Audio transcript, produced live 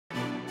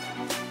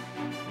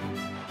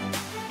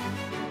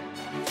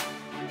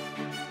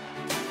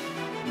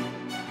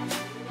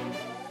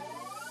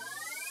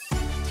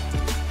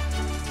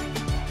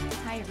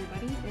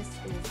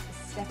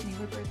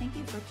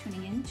Thank you for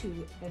tuning in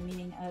to the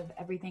Meaning of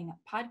Everything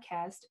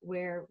podcast,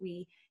 where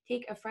we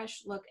take a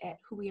fresh look at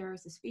who we are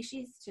as a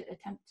species to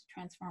attempt to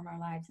transform our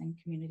lives and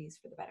communities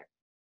for the better.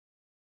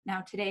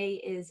 Now, today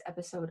is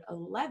episode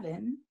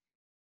 11,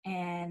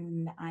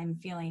 and I'm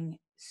feeling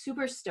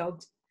super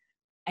stoked.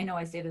 I know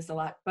I say this a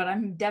lot, but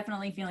I'm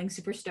definitely feeling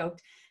super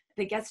stoked.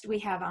 The guest we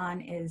have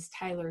on is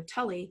Tyler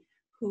Tully,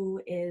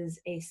 who is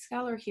a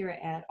scholar here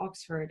at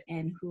Oxford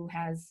and who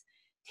has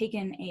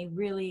taken a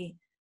really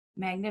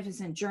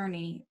magnificent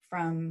journey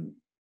from,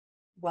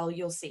 well,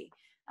 you'll see.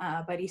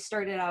 But he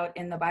started out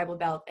in the Bible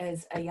Belt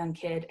as a young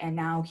kid, and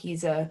now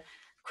he's a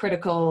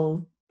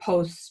critical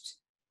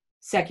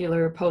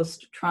post-secular,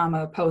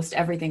 post-trauma,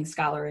 post-everything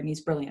scholar, and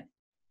he's brilliant.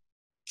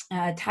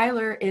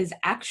 Tyler is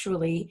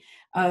actually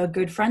a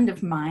good friend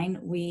of mine.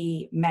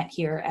 We met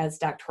here as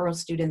doctoral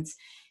students,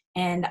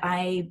 and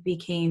I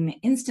became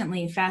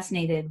instantly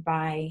fascinated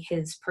by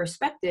his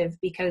perspective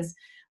because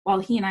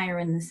while he and I are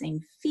in the same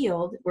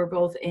field, we're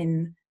both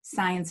in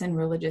science and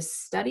religious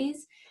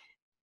studies.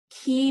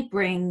 He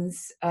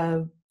brings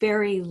a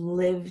very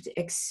lived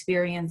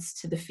experience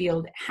to the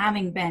field,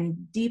 having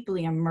been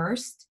deeply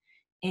immersed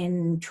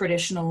in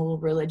traditional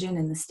religion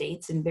in the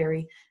States and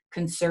very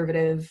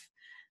conservative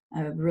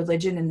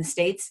religion in the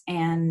States,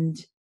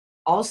 and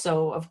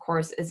also, of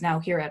course, is now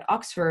here at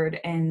Oxford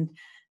and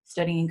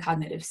studying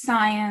cognitive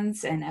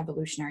science and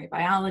evolutionary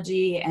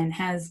biology, and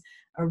has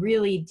a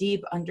really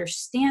deep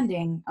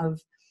understanding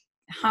of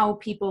how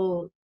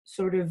people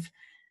sort of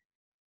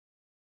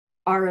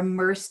are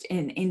immersed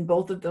in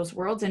both of those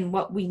worlds and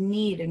what we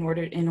need in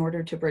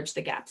order to bridge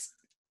the gaps.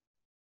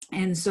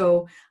 And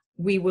so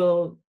we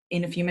will,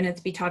 in a few minutes,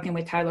 be talking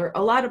with Tyler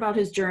a lot about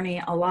his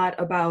journey, a lot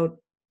about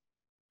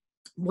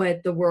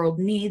what the world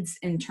needs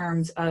in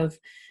terms of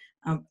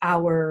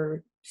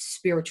our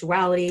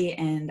spirituality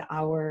and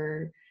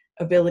our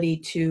ability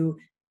to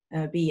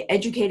be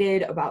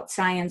educated about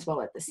science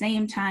while at the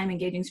same time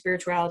engaging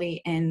spirituality,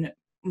 and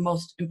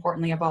most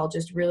importantly of all,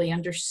 just really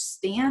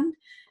understand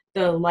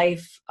the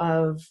life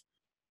of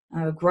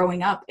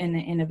growing up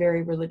in a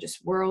very religious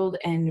world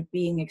and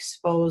being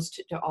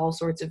exposed to all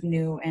sorts of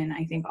new and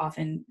I think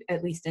often,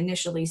 at least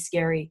initially,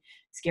 scary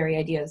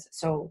ideas.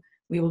 So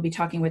we will be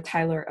talking with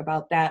Tyler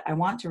about that. I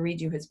want to read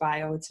you his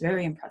bio. It's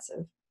very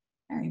impressive.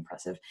 Very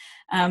impressive.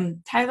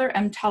 Tyler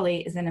M.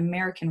 Tully is an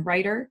American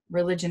writer,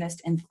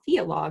 religionist, and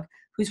theologue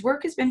whose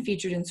work has been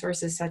featured in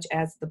sources such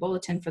as the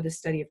Bulletin for the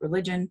Study of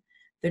Religion,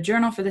 the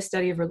Journal for the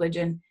Study of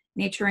Religion,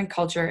 Nature and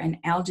Culture, and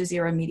Al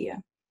Jazeera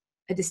Media.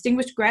 A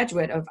distinguished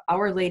graduate of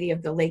Our Lady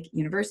of the Lake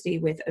University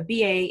with a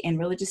BA in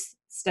Religious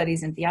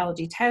Studies and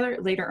Theology, Tyler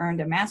later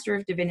earned a Master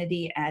of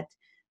Divinity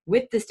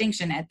with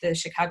distinction at the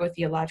Chicago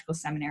Theological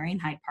Seminary in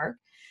Hyde Park,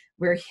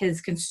 where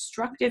his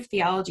constructive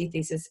theology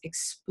thesis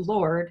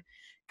explored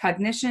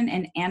cognition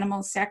and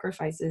animal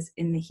sacrifices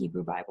in the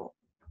Hebrew Bible.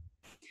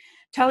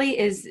 Tully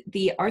is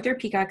the Arthur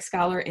Peacock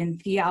Scholar in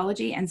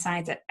Theology and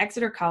Science at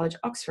Exeter College,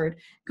 Oxford,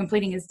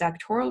 completing his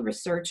doctoral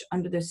research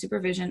under the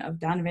supervision of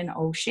Donovan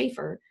O.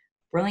 Schaefer,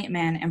 brilliant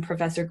man, and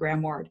Professor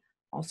Graham Ward,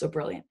 also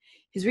brilliant.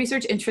 His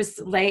research interests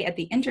lay at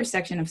the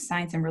intersection of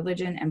science and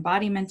religion,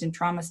 embodiment and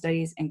trauma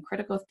studies, and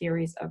critical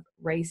theories of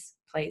race,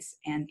 place,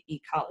 and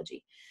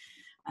ecology.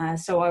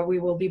 So we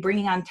will be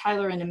bringing on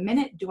Tyler in a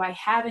minute. Do I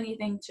have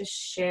anything to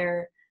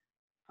share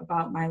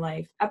about my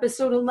life?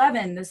 Episode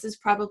 11, this is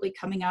probably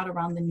coming out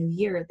around the new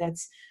year.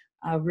 That's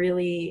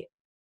really,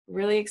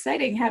 really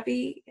exciting.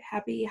 Happy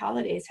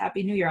holidays,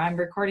 happy new year. I'm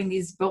recording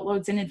these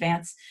boatloads in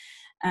advance.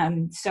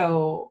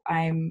 So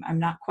I'm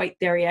not quite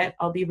there yet.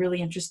 I'll be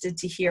really interested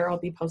to hear. I'll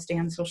be posting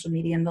on social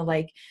media and the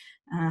like,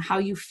 how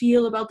you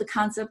feel about the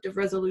concept of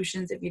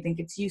resolutions, if you think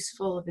it's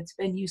useful, if it's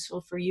been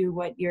useful for you,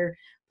 what you're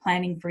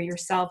planning for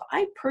yourself.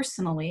 I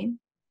personally,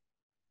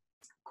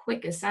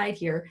 quick aside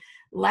here,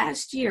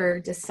 last year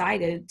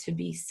decided to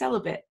be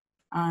celibate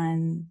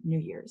on New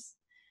Year's.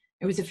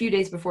 It was a few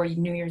days before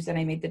New Year's that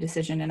I made the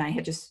decision, and I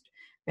had just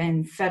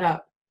been fed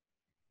up.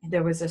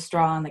 There was a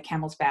straw on the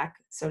camel's back,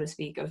 so to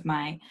speak, of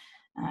my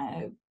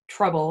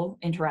trouble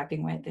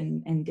interacting with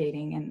and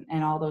dating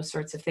and all those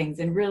sorts of things,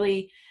 and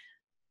really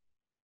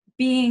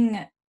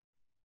being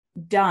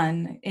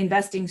done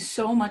investing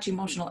so much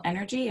emotional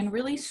energy and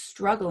really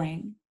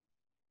struggling,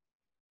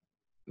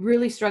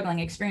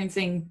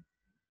 experiencing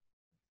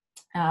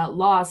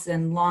loss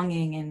and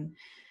longing. And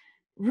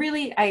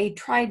really, I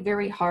tried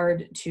very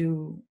hard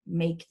to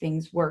make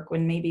things work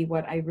when maybe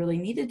what I really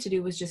needed to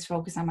do was just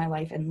focus on my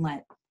life and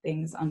let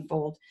things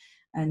unfold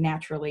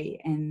naturally,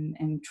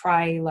 and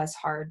try less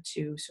hard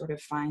to sort of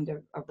find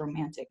a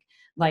romantic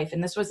life.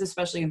 And this was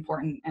especially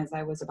important as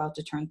I was about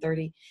to turn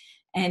 30.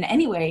 And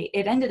anyway,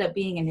 it ended up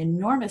being an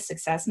enormous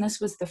success. And this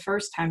was the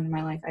first time in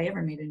my life I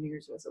ever made a New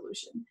Year's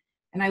resolution.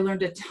 And I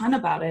learned a ton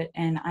about it.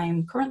 And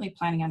I'm currently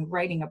planning on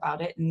writing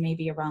about it. And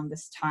maybe around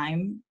this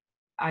time,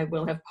 I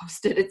will have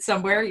posted it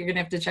somewhere. You're going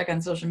to have to check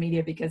on social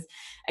media because,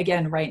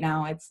 again, right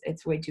now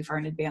it's way too far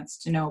in advance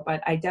to know.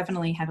 But I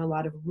definitely had a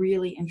lot of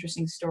really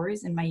interesting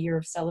stories in my year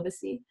of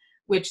celibacy,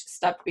 which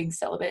stopped being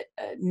celibate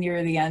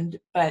near the end.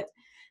 But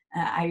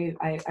I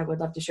would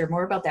love to share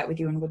more about that with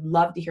you, and would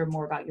love to hear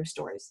more about your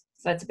stories.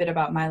 So that's a bit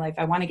about my life.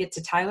 I want to get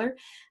to Tyler.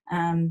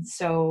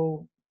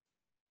 So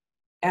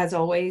as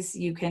always,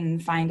 you can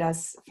find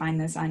this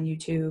on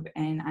YouTube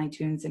and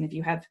iTunes. And if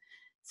you have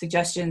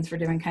suggestions for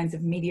different kinds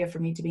of media for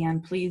me to be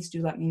on, please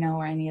do let me know,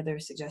 or any other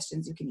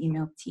suggestions, you can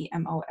email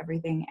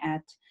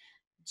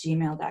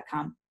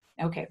tmoeverything@gmail.com.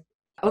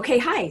 Okay.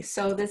 Hi.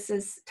 So this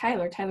is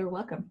Tyler. Tyler,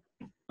 welcome.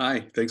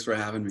 Hi. Thanks for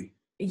having me.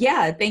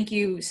 Yeah. Thank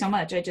you so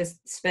much. I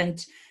just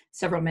spent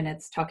several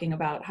minutes talking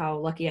about how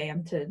lucky I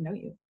am to know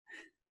you.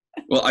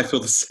 Well, I feel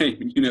the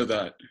same. You know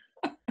that.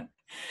 I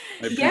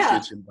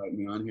appreciate you inviting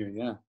me on here.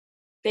 Yeah.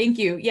 Thank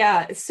you.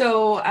 Yeah.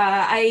 So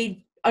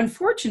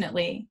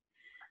unfortunately,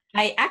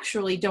 I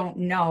actually don't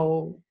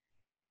know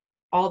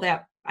all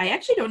that. I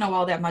actually don't know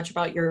all that much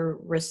about your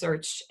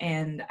research,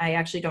 and I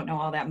actually don't know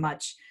all that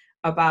much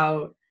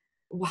about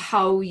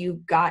how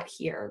you got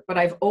here, but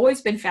I've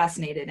always been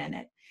fascinated in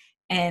it.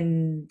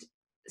 And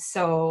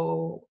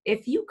so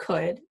if you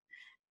could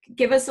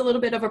give us a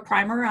little bit of a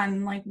primer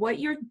on like what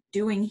you're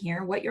doing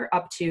here, what you're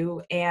up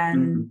to,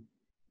 and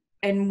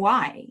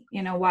why,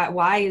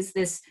 why is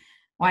this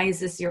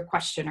your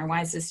question, or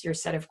why is this your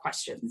set of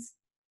questions?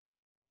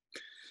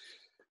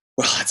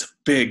 Well, that's a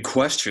big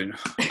question.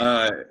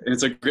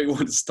 It's a great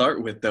one to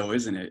start with, though,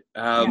 isn't it?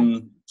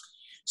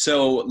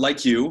 So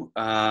like you,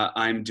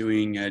 I'm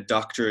doing a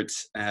doctorate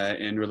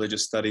in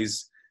religious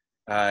studies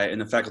in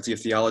the Faculty of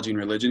Theology and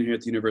Religion here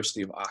at the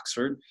University of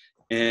Oxford.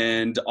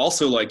 And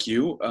also like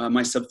you,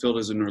 my subfield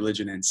is in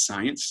religion and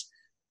science,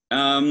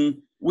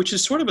 which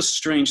is sort of a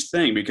strange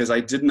thing, because I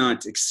did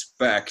not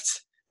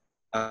expect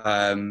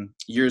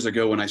years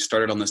ago when I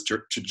started on this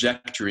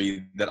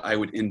trajectory that I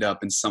would end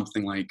up in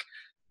something like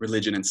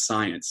religion and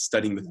science,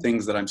 studying the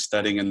things that I'm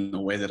studying and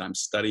the way that I'm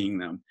studying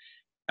them.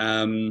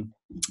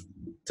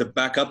 To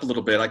back up a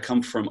little bit, I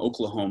come from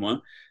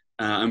Oklahoma.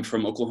 I'm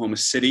from Oklahoma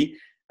City,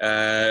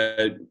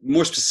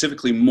 more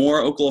specifically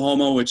Moore,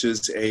 Oklahoma, which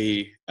is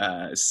a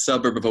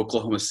suburb of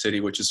Oklahoma City,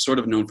 which is sort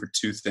of known for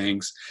two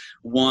things.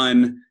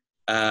 One,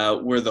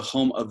 we're the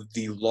home of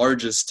the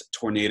largest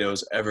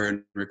tornadoes ever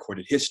in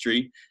recorded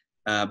history,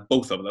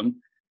 both of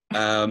them.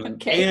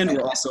 And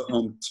we're also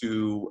home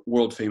to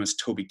world famous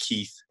Toby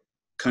Keith,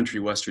 country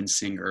western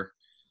singer.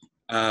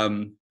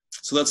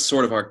 So that's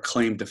sort of our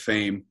claim to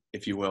fame,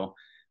 if you will.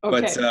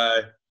 But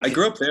I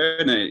grew up there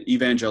in an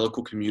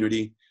evangelical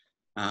community,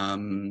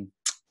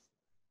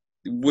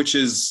 which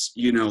is,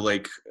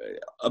 like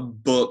a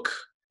book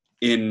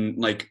in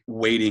like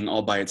waiting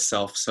all by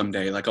itself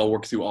someday. Like I'll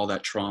work through all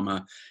that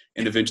trauma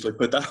and eventually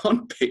put that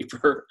on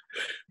paper.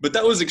 But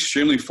that was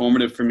extremely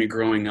formative for me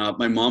growing up.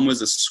 My mom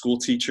was a school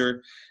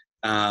teacher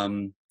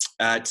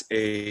at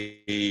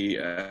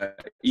a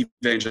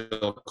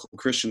evangelical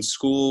Christian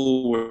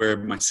school where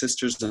my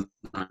sisters and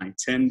I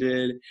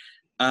attended.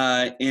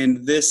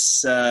 And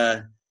this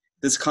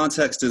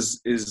context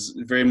is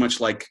very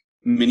much like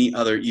many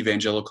other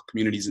evangelical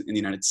communities in the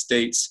United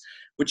States,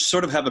 which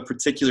sort of have a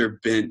particular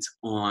bent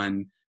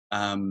on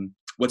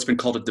what's been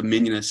called a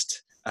dominionist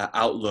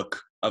outlook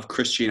of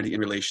Christianity in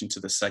relation to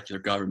the secular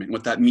government.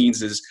 What that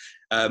means is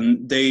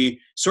they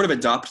sort of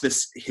adopt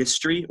this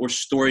history or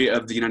story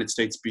of the United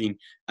States being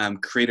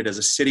created as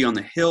a city on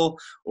the hill,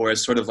 or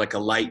as sort of like a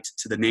light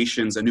to the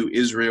nations, a new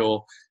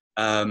Israel,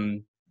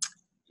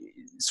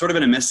 sort of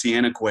in a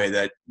messianic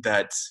way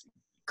that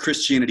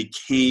Christianity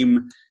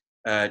came,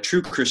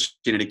 true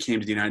Christianity came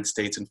to the United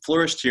States and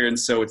flourished here. And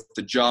so it's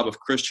the job of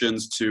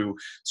Christians to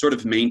sort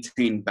of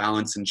maintain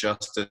balance and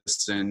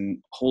justice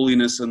and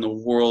holiness in the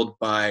world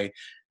by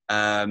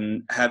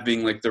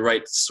having like the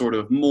right sort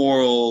of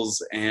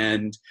morals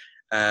and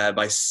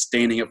by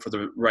standing up for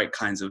the right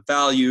kinds of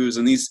values.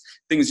 And these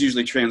things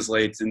usually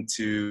translate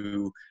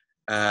into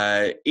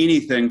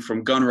anything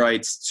from gun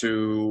rights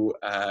to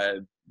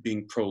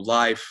being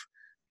pro-life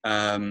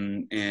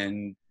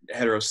and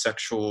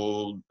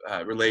heterosexual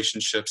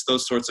relationships,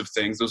 those sorts of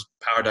things. Those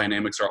power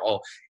dynamics are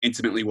all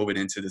intimately woven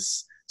into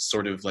this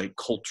sort of like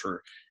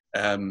culture.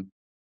 And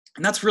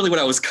that's really what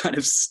I was kind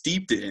of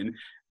steeped in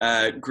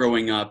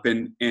growing up,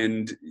 and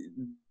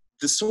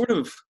the sort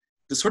of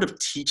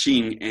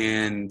teaching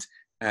and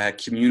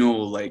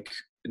communal like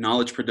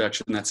knowledge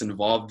production that's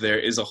involved there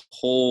is a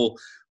whole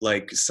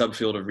like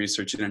subfield of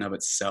research in and of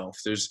itself.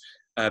 There's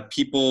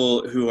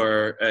people who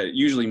are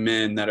usually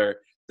men that are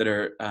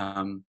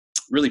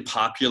really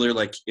popular,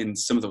 like in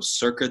some of those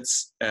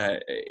circuits,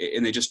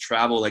 and they just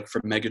travel like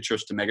from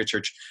megachurch to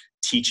megachurch,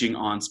 teaching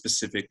on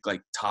specific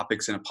like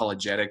topics and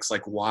apologetics,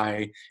 like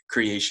why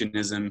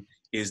creationism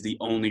is the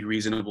only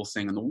reasonable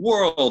thing in the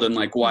world, and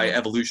like why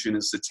evolution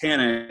is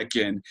satanic,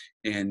 and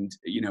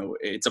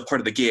it's a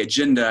part of the gay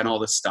agenda and all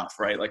this stuff,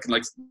 right? Like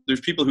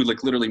there's people who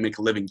like literally make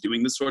a living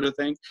doing this sort of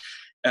thing,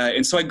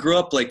 and so I grew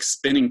up like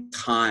spending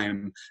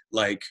time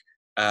like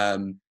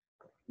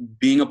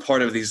being a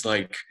part of these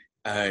like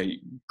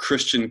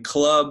Christian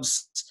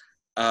clubs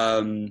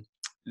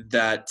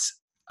that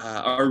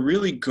are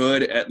really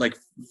good at like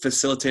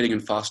facilitating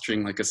and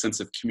fostering like a sense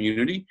of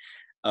community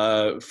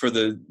for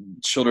the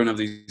children of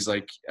these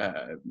like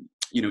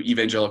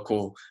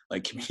evangelical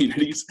like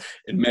communities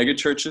and mega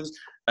churches.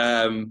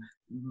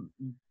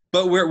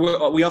 But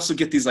we also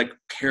get these like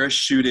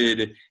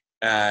parachuted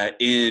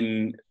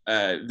in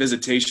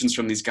visitations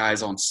from these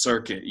guys on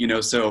circuit,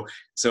 so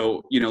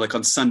like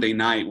on Sunday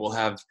night we'll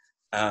have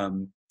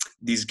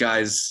these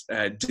guys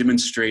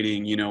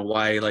demonstrating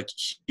why like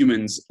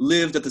humans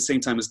lived at the same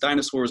time as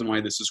dinosaurs and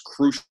why this is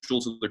crucial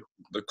to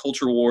the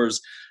culture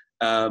wars,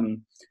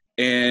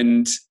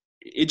 and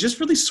it just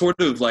really sort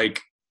of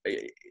like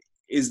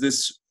is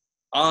this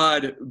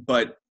odd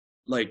but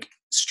like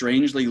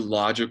strangely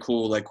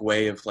logical like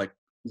way of like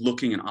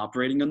looking and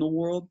operating in the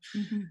world.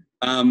 Mm-hmm.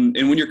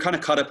 And when you're kind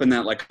of caught up in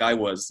that, like I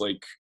was,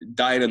 like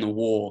dyed in the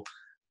wool,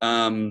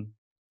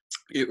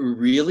 it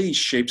really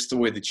shapes the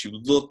way that you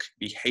look,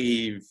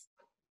 behave,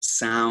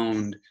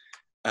 sound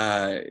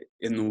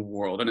in the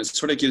world. And it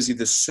sort of gives you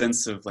this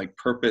sense of like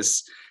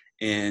purpose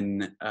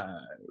in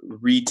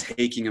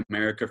retaking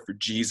America for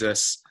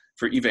Jesus,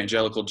 for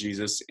evangelical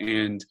Jesus,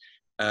 and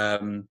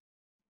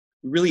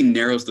really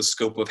narrows the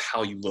scope of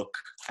how you look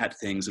at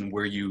things and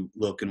where you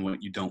look and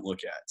what you don't look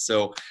at.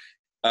 So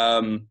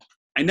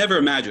I never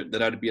imagined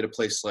that I'd be at a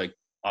place like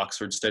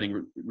Oxford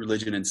studying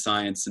religion and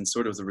science and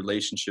sort of the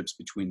relationships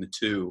between the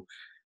two.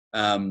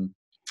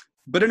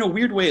 But in a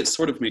weird way, it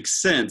sort of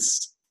makes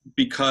sense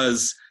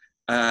because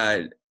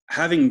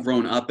having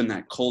grown up in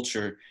that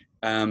culture,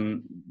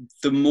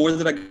 the more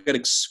that I got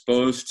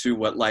exposed to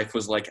what life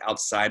was like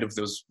outside of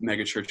those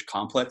megachurch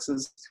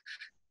complexes,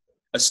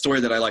 a story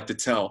that I like to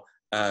tell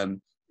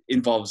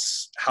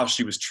involves how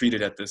she was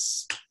treated at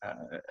this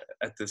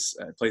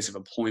place of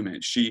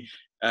employment. She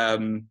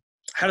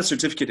had a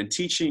certificate in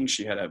teaching.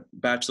 She had a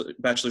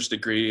bachelor's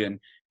degree,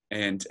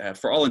 and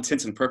for all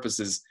intents and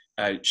purposes,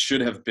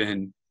 should have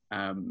been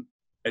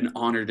an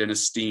honored and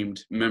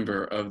esteemed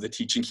member of the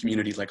teaching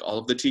community, like all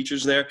of the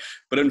teachers there.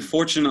 But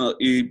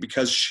unfortunately,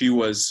 because she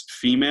was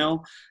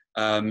female,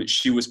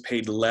 she was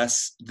paid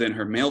less than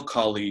her male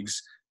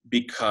colleagues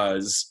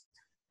because,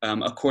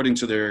 according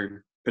to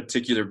their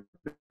particular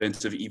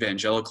bent of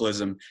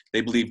evangelicalism,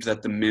 they believed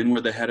that the men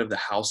were the head of the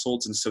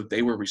households, and so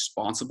they were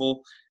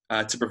responsible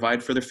to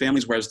provide for their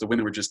families, whereas the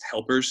women were just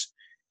helpers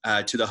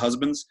to the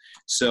husbands.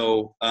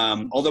 So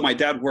although my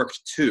dad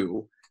worked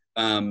too,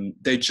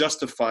 they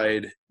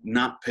justified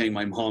not paying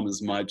my mom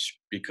as much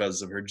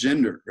because of her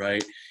gender,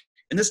 right?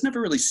 And this never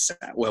really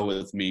sat well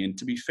with me. And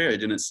to be fair, it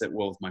didn't sit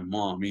well with my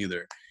mom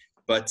either.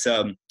 But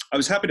I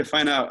was happy to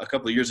find out a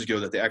couple of years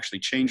ago that they actually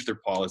changed their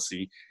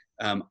policy.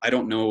 I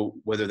don't know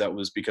whether that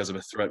was because of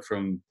a threat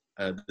from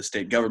the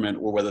state government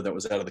or whether that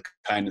was out of the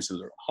kindness of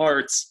their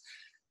hearts,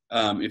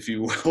 if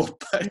you will.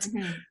 But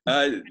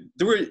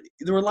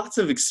there were lots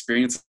of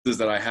experiences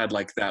that I had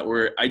like that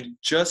where I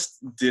just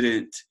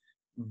didn't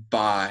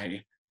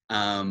buy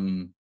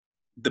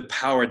the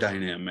power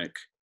dynamic.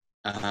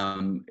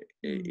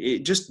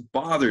 It just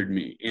bothered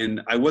me,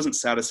 and I wasn't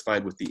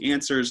satisfied with the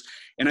answers.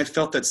 And I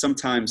felt that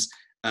sometimes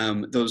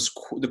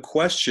the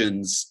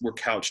questions were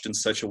couched in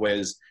such a way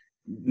as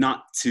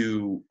not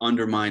to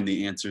undermine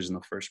the answers in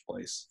the first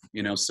place.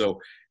 So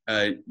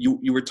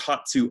you were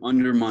taught to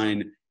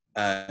undermine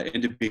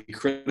and to be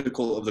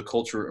critical of the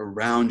culture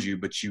around you,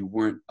 but you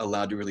weren't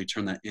allowed to really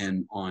turn that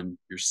in on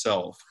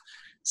yourself.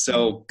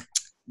 So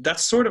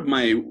that's sort of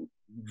my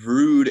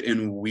rude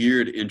and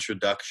weird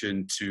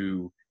introduction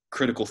to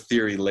critical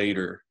theory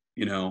later,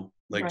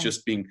 like Right.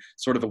 just being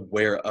sort of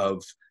aware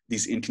of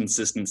these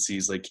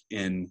inconsistencies, like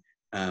in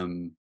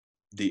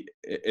the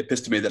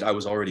episteme that I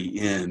was already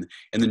in,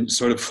 and then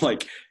sort of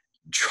like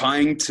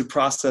trying to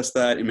process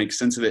that and make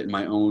sense of it in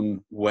my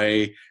own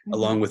way,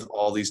 along with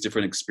all these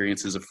different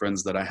experiences of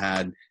friends that I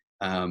had,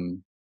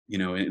 and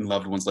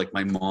loved ones like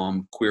my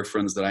mom, queer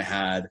friends that I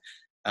had,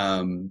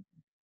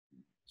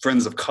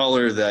 friends of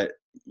color that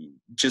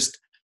just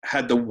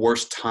had the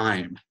worst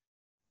time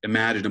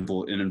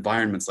imaginable in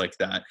environments like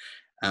that,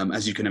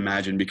 as you can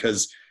imagine,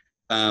 because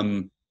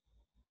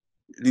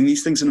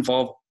these things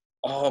involve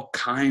all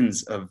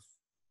kinds of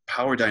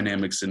power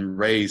dynamics and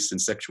race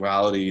and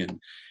sexuality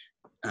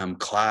and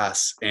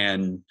class.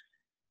 And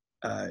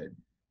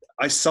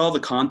I saw the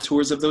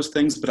contours of those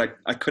things, but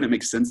I couldn't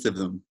make sense of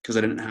them because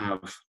I didn't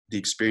have the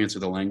experience or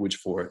the language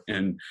for it.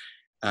 And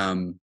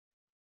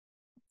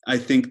I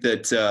think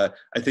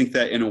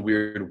that in a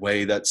weird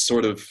way that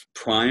sort of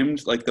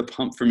primed like the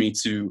pump for me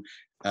to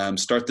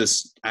start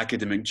this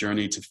academic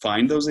journey to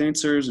find those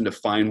answers and to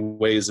find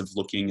ways of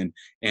looking and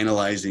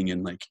analyzing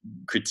and like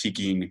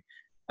critiquing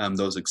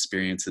those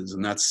experiences.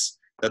 And that's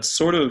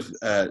sort of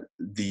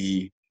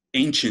the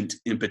ancient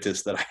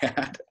impetus that I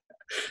had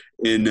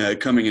in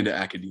coming into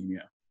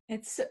academia.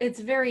 It's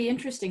very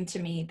interesting to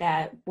me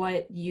that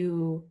what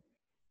you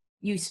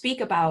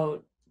speak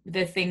about,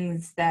 the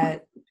things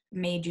that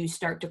made you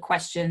start to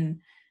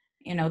question,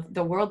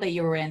 the world that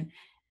you were in,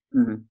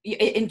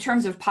 in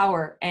terms of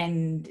power,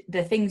 and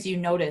the things you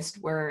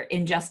noticed were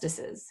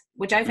injustices,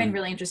 which I find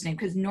really interesting,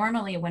 because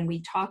normally when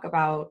we talk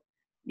about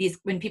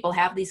when people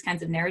have these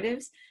kinds of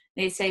narratives,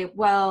 they say,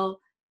 well,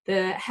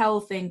 the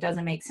hell thing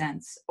doesn't make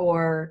sense,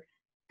 or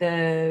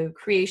the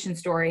creation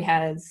story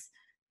has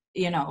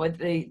with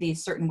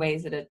these certain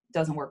ways that it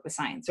doesn't work with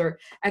science, or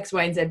X,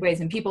 Y, and Z ways.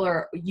 And people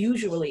are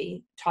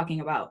usually talking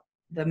about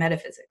the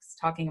metaphysics,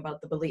 talking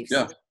about the beliefs.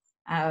 Yeah.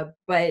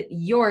 But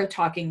you're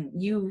talking,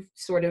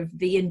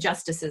 the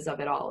injustices of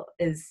it all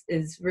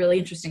is really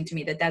interesting to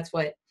me, that's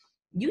what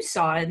you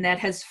saw, and that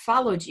has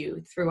followed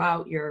you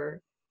throughout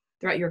your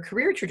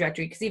career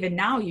trajectory. Because even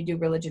now you do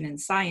religion and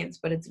science,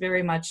 but it's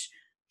very much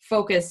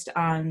focused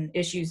on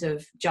issues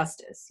of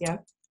justice. Yeah.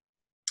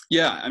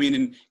 Yeah, I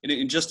mean,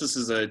 injustice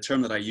is a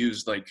term that I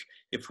use. Like,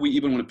 if we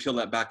even want to peel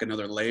that back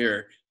another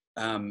layer,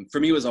 for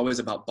me, it was always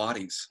about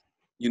bodies.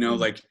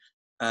 Like,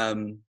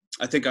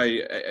 I think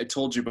I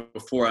told you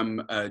before, I'm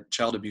a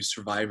child abuse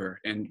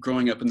survivor, and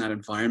growing up in that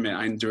environment,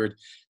 I endured,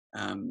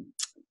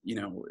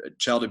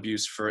 child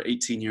abuse for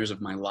 18 years of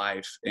my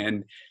life.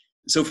 And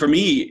so for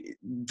me,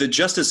 the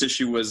justice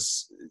issue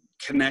was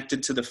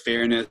connected to the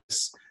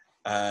fairness,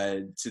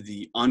 to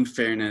the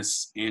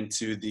unfairness, and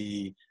to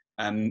the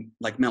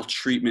like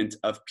maltreatment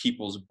of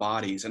people's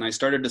bodies. And I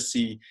started to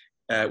see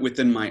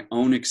within my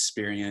own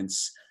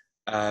experience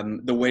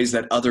the ways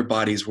that other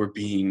bodies were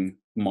being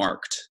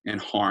marked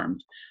and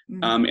harmed.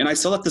 And I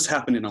saw that this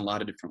happened in a lot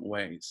of different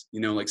ways.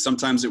 Like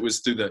sometimes it was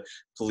through the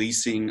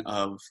policing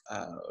of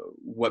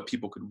what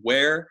people could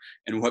wear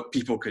and what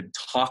people could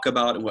talk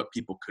about and what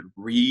people could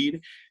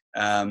read.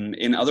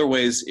 In other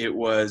ways, it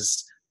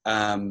was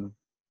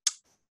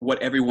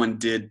what everyone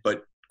did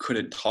but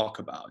couldn't talk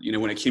about.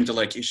 When it came to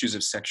like issues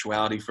of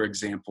sexuality, for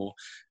example,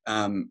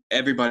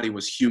 everybody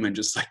was human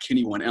just like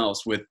anyone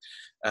else with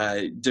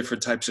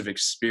different types of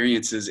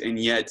experiences. And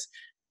yet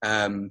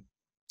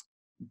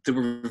there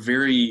were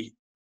very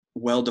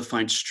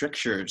well-defined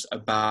strictures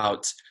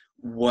about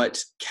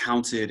what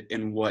counted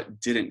and what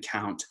didn't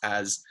count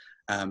as,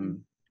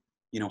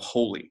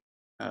 holy.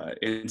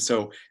 And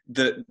so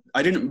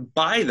I didn't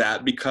buy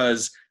that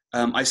because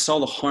I saw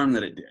the harm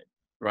that it did,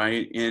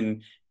 right?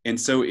 And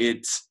so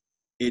it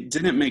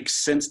didn't make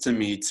sense to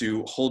me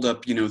to hold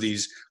up,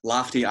 these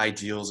lofty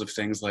ideals of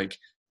things like,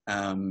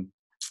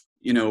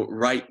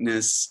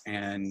 rightness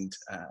and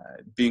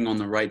being on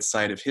the right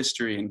side of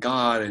history and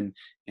God and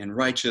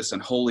righteous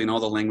and holy and all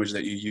the language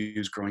that you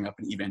use growing up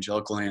in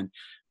evangelical land,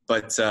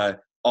 but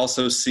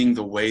also seeing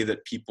the way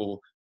that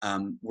people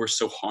were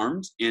so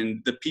harmed,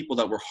 and the people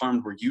that were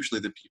harmed were usually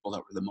the people that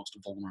were the most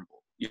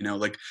vulnerable.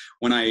 Like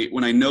when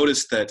I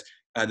noticed that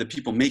the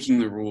people making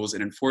the rules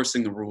and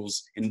enforcing the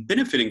rules and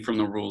benefiting from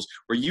the rules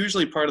were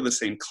usually part of the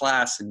same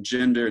class and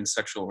gender and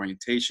sexual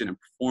orientation and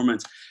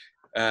performance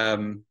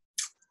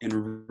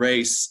and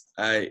race,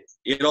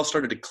 it all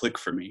started to click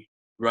for me,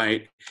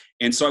 right?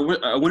 And so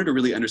I wanted to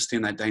really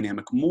understand that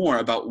dynamic more,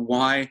 about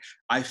why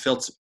I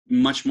felt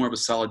much more of a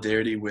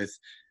solidarity with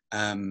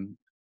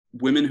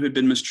women who had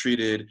been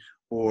mistreated,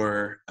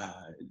 or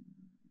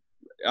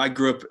I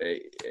grew up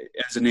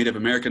as a Native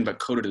American but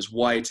coded as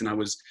white, and I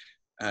was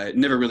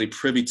never really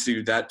privy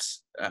to that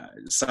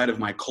side of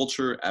my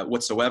culture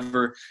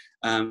whatsoever.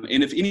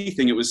 And if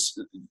anything, it was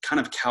kind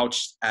of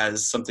couched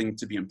as something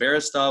to be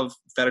embarrassed of,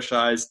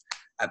 fetishized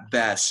at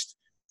best.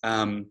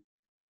 And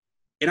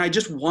I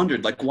just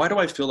wondered, like, why do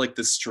I feel like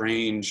this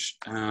strange,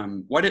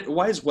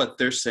 why is what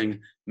they're saying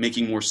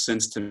making more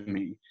sense to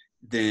me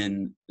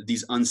than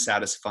these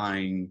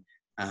unsatisfying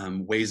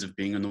ways of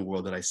being in the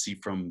world that I see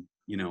from,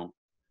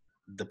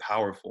 the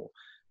powerful.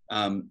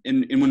 And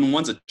when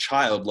one's a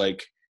child,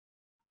 like,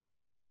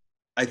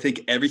 I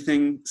think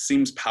everything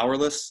seems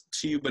powerless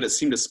to you, but it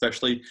seemed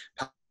especially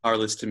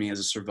powerless to me as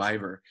a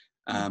survivor.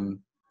 And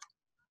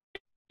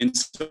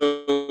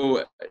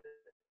so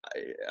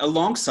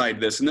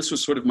alongside this, and this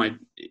was sort of my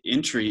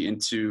entry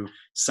into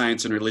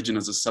science and religion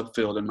as a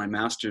subfield in my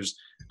master's,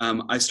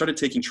 I started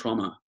taking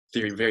trauma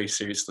theory very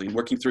seriously and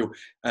working through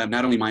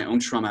not only my own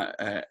trauma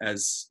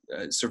as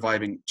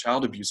surviving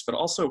child abuse, but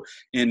also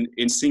in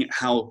seeing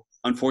how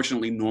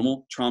unfortunately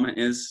normal trauma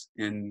is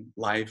in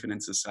life and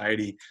in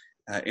society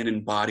and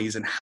in bodies,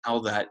 and how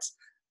that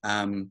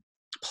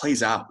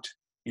plays out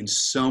in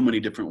so many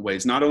different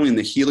ways, not only in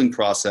the healing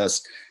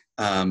process,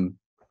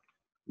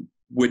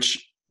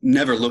 which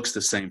never looks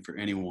the same for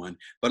anyone,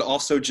 but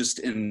also just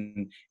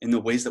in the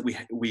ways that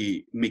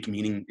we make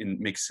meaning and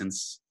make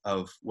sense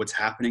of what's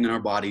happening in our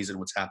bodies and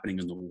what's happening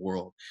in the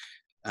world.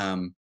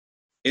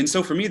 And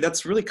so for me,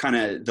 that's really kind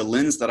of the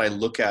lens that I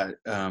look at.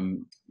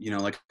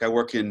 Like I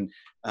work in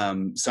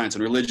science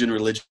and religion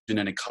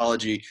and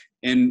ecology.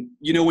 And,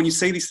 when you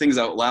say these things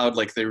out loud,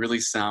 like they really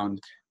sound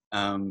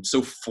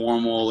so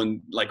formal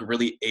and like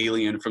really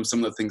alien from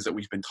some of the things that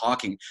we've been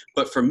talking.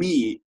 But for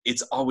me,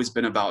 it's always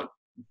been about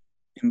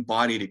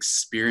embodied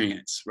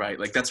experience, right?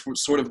 Like that's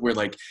sort of where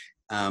like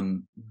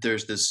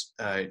there's this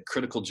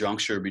critical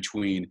juncture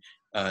between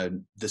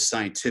the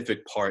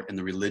scientific part and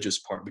the religious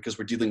part, because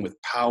we're dealing with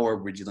power,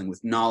 we're dealing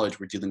with knowledge,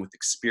 we're dealing with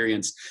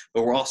experience,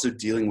 but we're also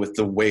dealing with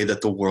the way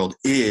that the world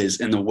is,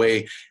 and the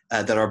way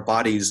that our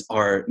bodies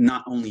are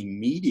not only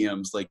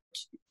mediums like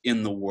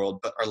in the world,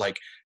 but are like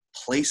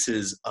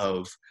places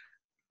of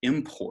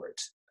import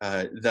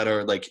that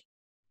are like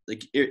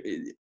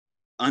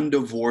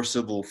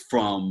undivorceable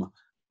from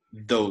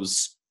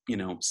those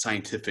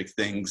scientific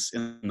things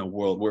in the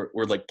world.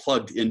 We're like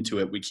plugged into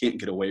it. We can't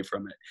get away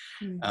from it.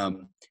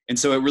 And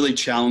so it really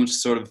challenged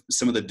sort of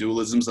some of the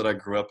dualisms that I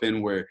grew up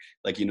in, where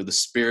like, the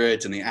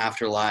spirit and the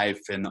afterlife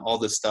and all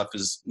this stuff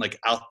is like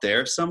out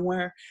there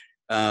somewhere.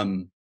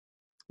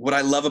 What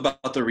I love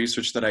about the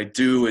research that I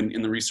do and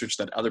in the research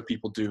that other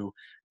people do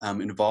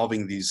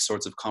involving these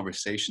sorts of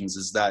conversations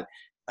is that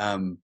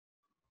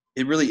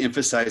it really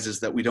emphasizes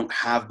that we don't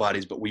have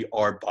bodies, but we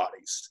are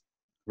bodies,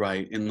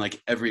 right? And like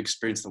every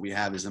experience that we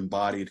have is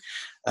embodied.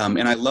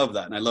 And I love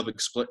that. And I love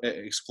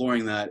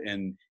exploring that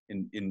and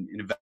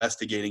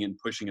investigating and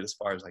pushing it as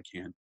far as I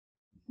can.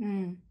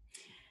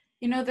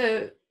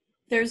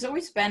 There's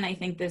always been, I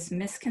think, this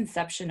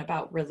misconception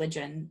about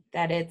religion,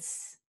 that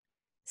it's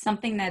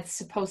something that's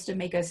supposed to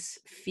make us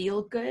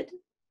feel good,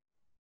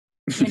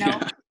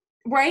 Yeah.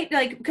 right?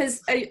 Like,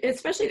 because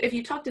especially if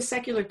you talk to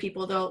secular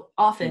people,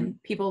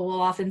 people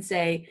will often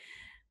say,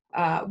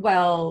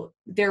 well,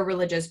 they're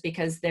religious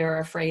because they're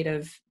afraid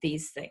of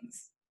these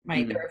things,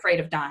 right? They're afraid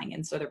of dying,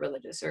 and so they're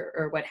religious,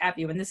 or what have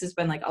you. And this has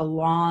been like a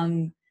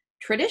long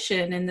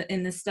tradition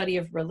in the study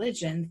of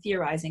religion,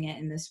 theorizing it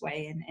in this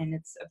way, and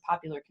it's a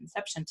popular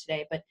conception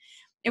today. But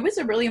it was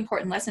a really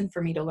important lesson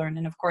for me to learn,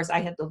 and of course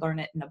I had to learn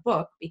it in a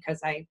book because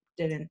I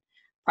didn't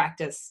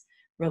practice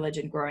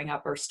religion growing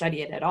up or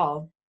study it at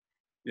all.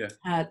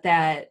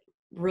 That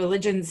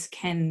religions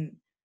can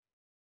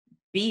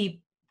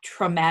be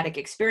traumatic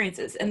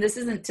experiences, and this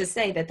isn't to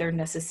say that they're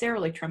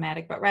necessarily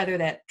traumatic, but rather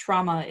that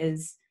trauma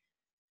is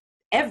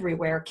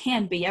everywhere,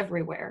 can be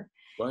everywhere,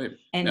 Right.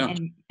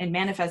 and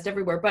manifest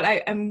everywhere.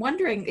 But I'm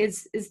wondering,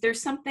 is there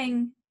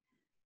something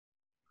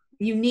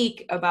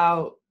unique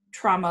about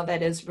trauma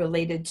that is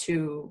related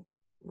to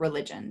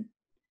religion?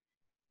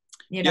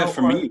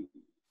 For me,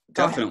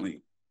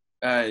 definitely.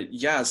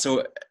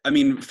 So I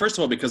mean, first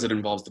of all, because it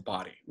involves the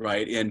body,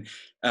 right? And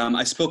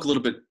I spoke a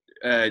little bit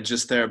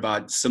just there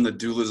about some of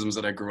the dualisms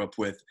that I grew up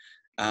with.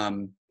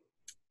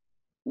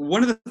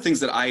 One of the things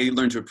that I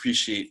learned to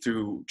appreciate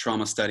through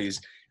trauma studies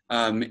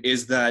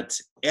is that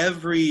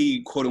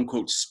every quote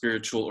unquote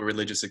spiritual or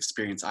religious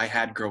experience I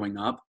had growing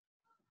up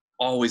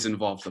always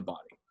involved the body,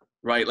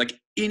 right? Like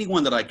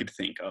anyone that I could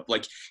think of,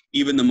 like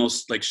even the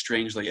most like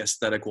strangely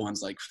aesthetic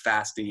ones, like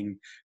fasting,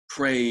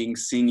 praying,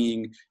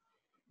 singing,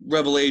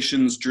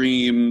 revelations,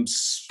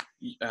 dreams,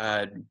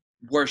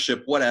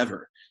 worship,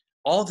 whatever.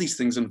 All of these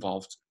things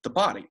involved the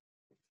body.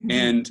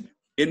 And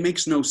it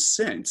makes no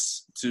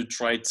sense to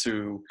try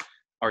to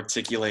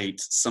articulate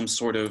some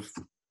sort of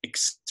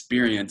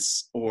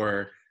experience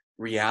or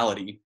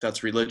reality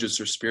that's religious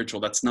or spiritual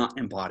that's not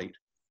embodied,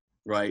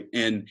 right?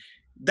 And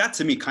that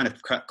to me kind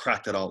of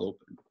cracked it all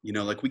open.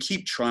 Like we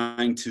keep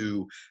trying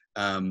to,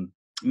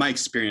 my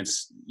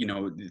experience,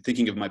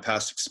 thinking of my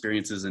past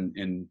experiences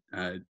in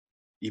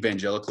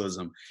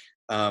evangelicalism,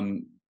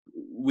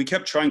 we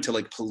kept trying to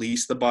like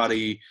police the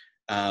body,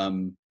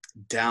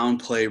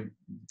 downplay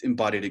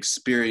embodied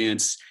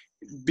experience,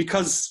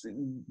 because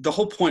the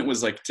whole point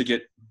was like to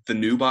get the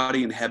new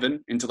body in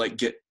heaven and to like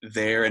get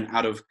there and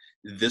out of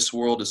this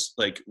world is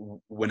like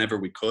whenever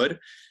we could.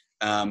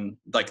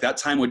 Like that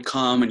time would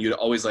come and you'd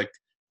always like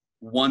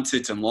want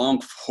it and long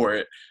for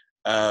it.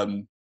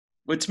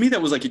 But to me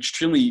that was like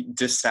extremely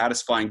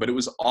dissatisfying, but it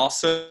was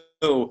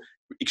also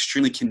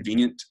extremely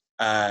convenient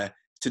to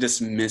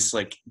dismiss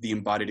like the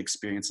embodied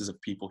experiences of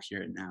people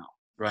here and now,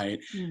 right?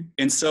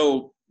 And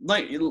so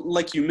like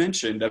you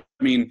mentioned, I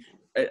mean,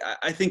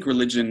 I think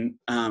religion,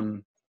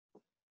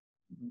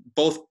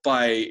 both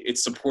by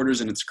its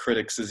supporters and its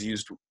critics, is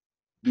used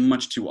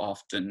much too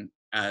often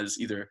as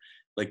either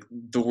like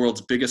the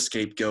world's biggest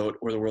scapegoat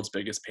or the world's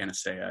biggest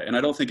panacea. And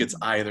I don't think it's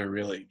either,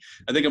 really.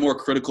 I think a more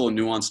critical and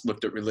nuanced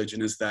look at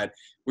religion is that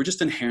we're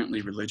just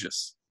inherently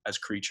religious as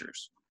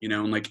creatures,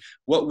 and like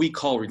what we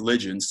call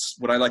religions,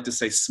 what I like to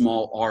say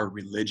small r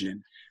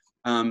religion,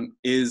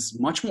 is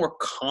much more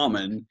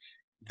common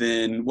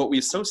than what we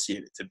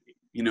associate it to be.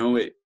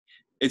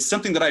 It's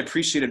something that I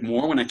appreciated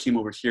more when I came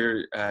over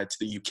here to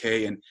the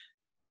UK, and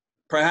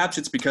perhaps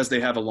it's because they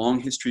have a long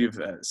history of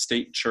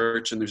state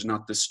church, and there's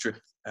not this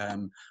strict,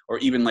 or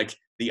even like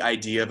the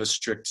idea of a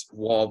strict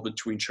wall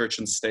between church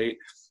and state.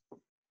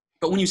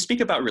 But when you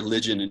speak about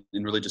religion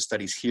in religious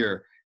studies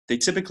here, they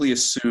typically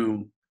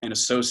assume and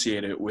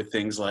associate it with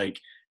things like,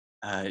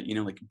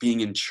 like being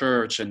in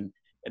church and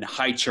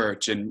high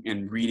church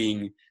and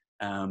reading,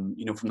 from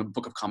the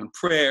Book of Common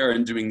Prayer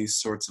and doing these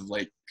sorts of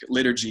like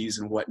liturgies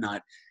and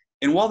whatnot.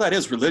 And while that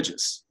is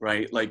religious,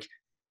 right, like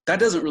that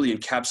doesn't really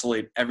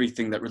encapsulate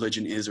everything that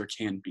religion is or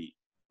can be,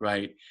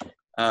 right?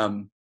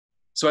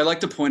 So I like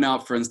to point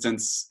out, for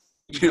instance,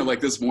 like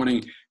this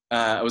morning,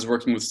 I was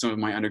working with some of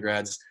my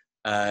undergrads,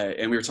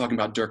 and we were talking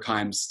about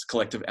Durkheim's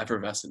collective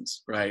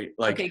effervescence, right?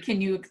 Like, okay, can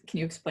you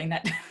explain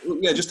that?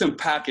 Yeah, just to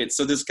unpack it.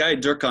 So this guy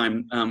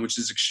Durkheim, which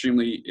is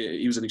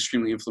he was an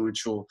extremely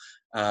influential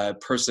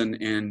person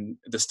in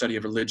the study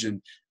of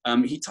religion.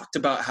 He talked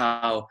about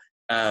how,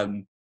 at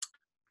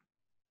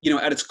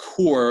its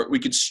core, we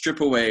could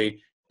strip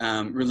away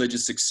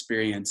religious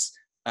experience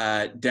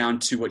down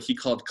to what he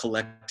called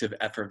collective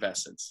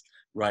effervescence.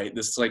 right?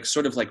 This like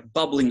sort of like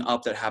bubbling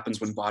up that happens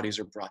when bodies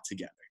are brought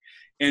together.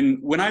 And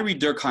when I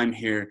read Durkheim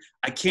here,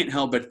 I can't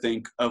help but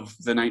think of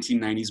the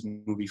 1990s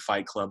movie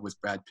Fight Club with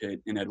Brad Pitt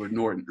and Edward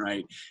Norton,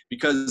 right?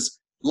 Because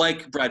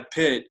like Brad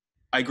Pitt,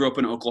 I grew up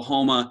in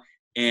Oklahoma,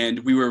 and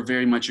we were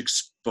very much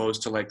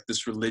exposed to like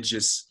this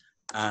religious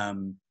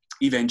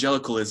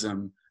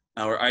evangelicalism,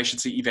 or I should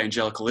say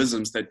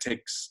evangelicalisms, that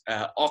takes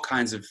all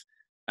kinds of,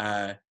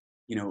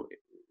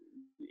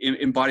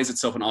 embodies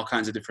itself in all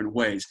kinds of different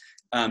ways.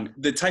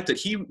 The type that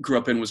he grew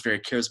up in was very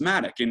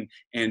charismatic,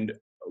 and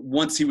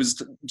once he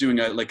was doing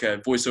a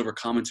voiceover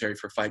commentary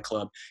for Fight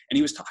Club, and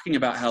he was talking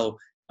about how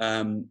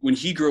when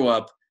he grew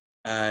up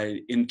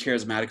in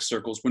charismatic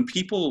circles,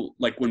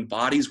 when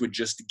bodies would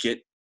just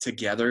get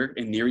together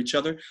and near each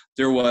other,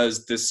 there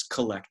was this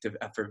collective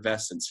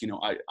effervescence.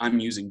 I'm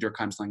using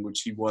Durkheim's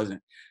language, he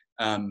wasn't.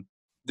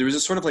 There was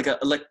a sort of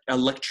like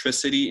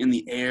electricity in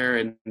the air,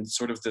 and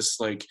sort of this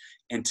like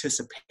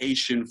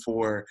anticipation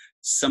for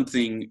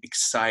something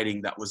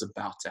exciting that was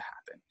about to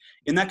happen.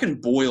 And that can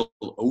boil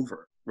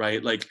over,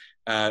 right? Like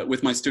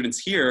with my students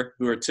here,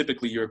 who are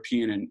typically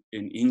European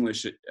and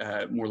English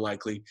more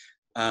likely,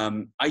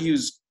 I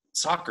use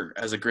soccer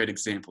as a great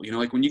example.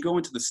 Like when you go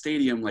into the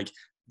stadium, like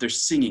they're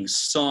singing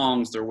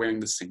songs, they're wearing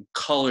the same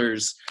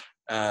colors,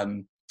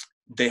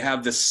 they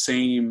have the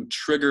same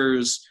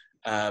triggers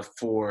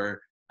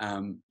for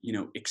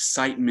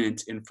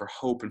excitement and for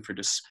hope and for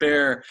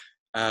despair.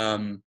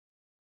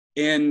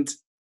 And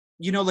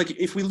like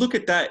if we look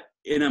at that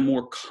in a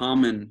more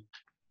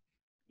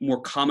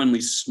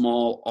commonly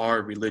small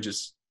r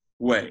religious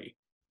way,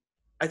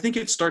 I think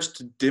it starts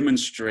to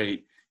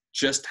demonstrate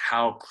just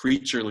how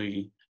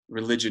creaturely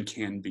religion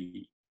can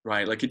be,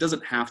 right? Like it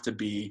doesn't have to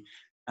be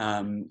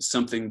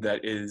something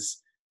that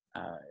is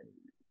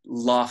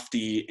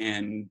lofty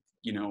and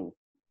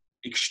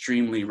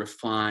extremely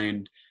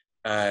refined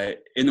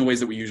in the ways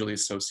that we usually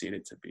associate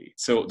it to be.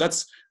 So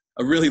that's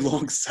a really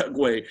long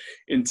segue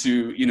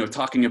into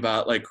talking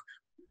about like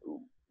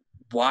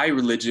why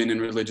religion and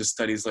religious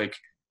studies, like,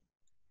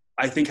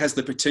 I think has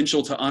the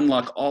potential to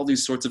unlock all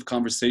these sorts of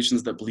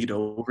conversations that bleed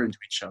over into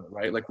each other,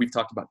 right? Like we've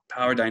talked about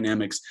power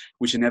dynamics,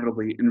 which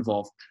inevitably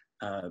involve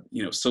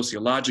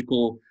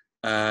sociological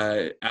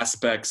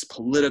aspects,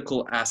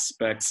 political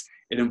aspects.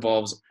 It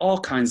involves all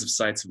kinds of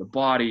sites of the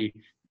body,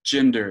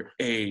 gender,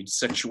 age,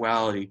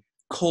 sexuality,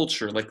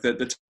 culture, like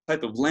the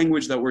type of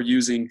language that we're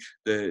using,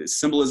 the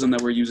symbolism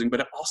that we're using, but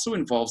it also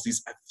involves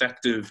these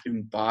affective,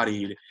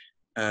 embodied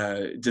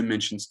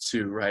dimensions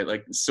too, right?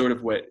 Like sort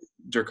of what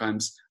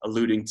Durkheim's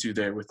alluding to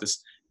there with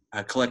this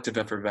collective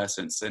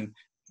effervescence. And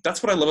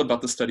that's what I love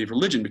about the study of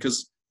religion,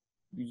 because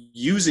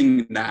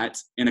using that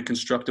in a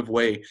constructive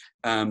way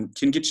can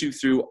get you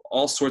through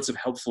all sorts of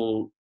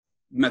helpful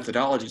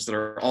methodologies that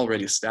are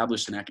already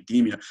established in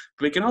academia,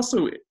 but it can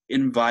also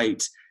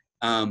invite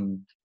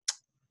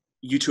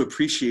you to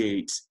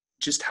appreciate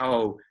just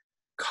how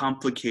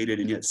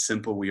complicated and yet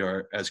simple we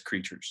are as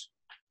creatures.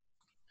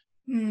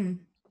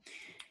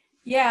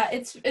 Yeah,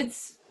 it's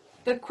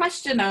the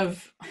question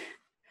of,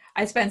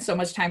 I spend so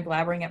much time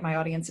blabbering at my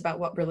audience about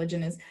what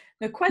religion is.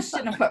 The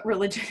question of what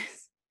religion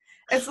is,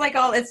 it's like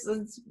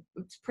it's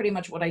pretty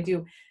much what I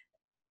do.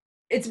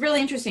 It's really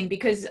interesting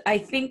because I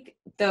think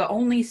the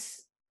only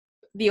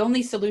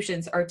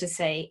solutions are to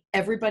say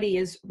everybody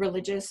is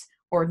religious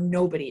or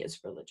nobody is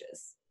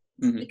religious.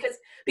 Mm-hmm.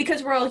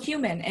 Because we're all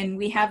human and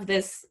we have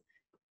this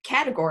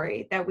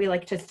category that we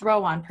like to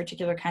throw on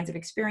particular kinds of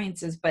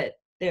experiences, but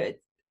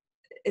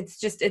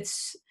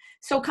it's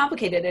so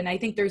complicated. And I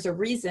think there's a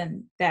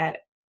reason that,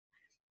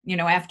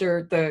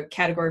 after the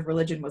category of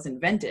religion was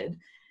invented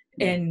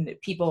and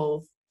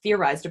people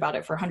theorized about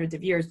it for hundreds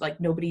of years, like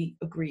nobody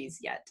agrees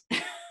yet.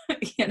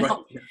 Right. Yeah.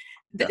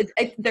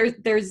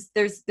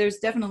 There's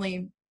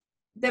definitely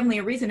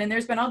a reason. And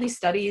there's been all these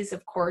studies,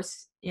 of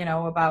course,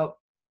 about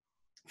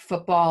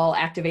football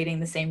activating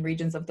the same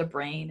regions of the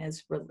brain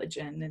as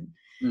religion.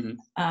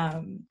 And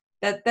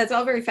that's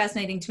all very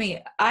fascinating to me.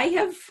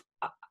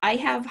 I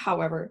have,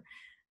 however,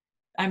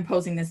 I'm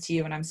posing this to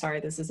you, and I'm sorry,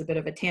 this is a bit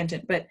of a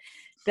tangent, but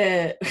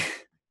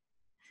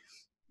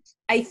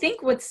I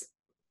think what's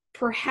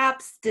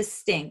perhaps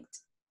distinct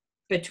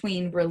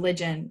between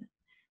religion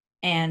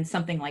and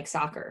something like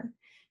soccer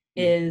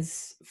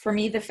is, for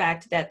me, the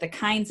fact that the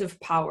kinds of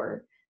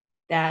power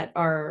that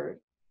are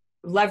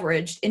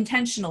leveraged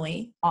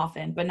intentionally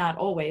often, but not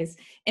always,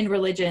 in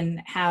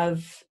religion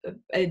have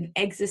an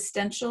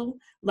existential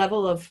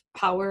level of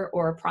power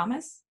or a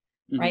promise,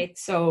 right?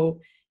 So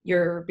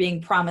you're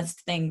being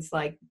promised things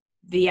like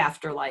the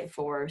afterlife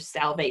or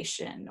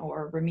salvation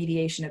or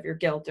remediation of your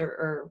guilt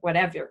or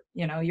whatever,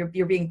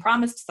 you're being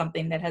promised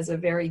something that has a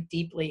very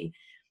deeply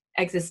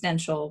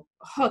existential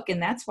hook.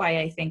 And that's why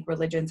I think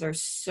religions are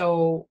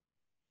so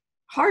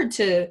hard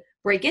to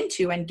break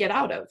into and get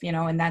out of,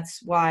 and that's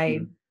why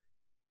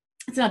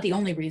it's not the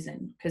only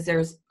reason, because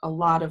there's a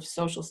lot of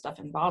social stuff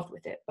involved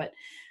with it, but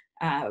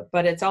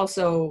it's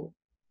also,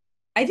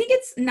 I think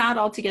it's not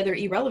altogether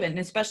irrelevant, and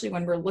especially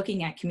when we're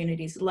looking at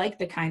communities like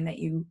the kind that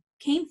you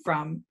came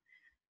from,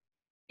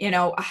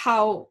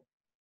 how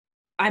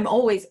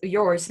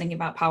you're always thinking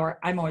about power.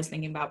 I'm always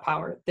thinking about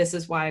power. This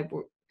is why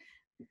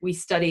we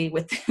study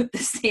with the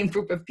same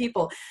group of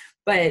people.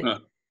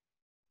 But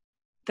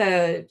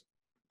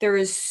there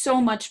is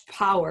so much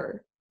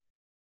power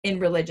in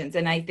religions.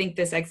 And I think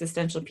this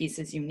existential piece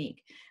is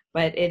unique,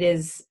 but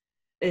it's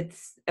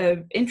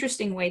an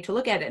interesting way to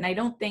look at it. And I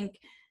don't think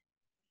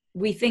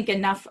we think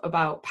enough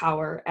about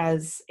power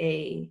as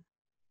a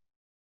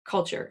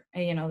culture,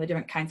 you know, the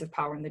different kinds of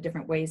power and the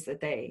different ways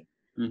that they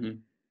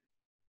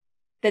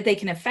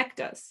can affect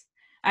us.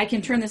 I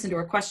can turn this into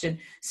a question.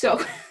 So,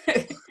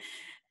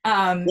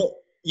 well,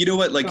 you know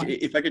what, like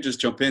if I could just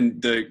jump in,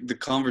 the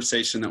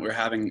conversation that we're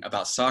having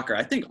about soccer,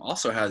 I think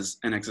also has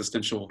an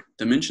existential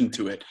dimension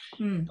to it.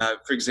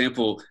 For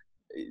example,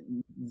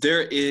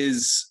 there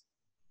is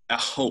a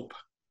hope,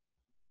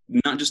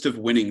 not just of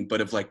winning, but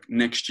of like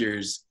next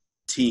year's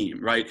team,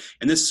 right?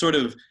 And this sort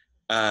of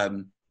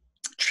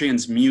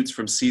transmutes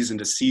from season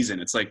to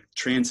season. It's like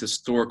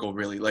trans-historical,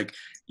 really. Like,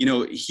 you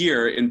know,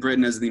 here in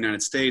Britain, as in the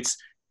United States,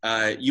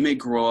 you may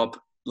grow up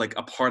like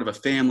a part of a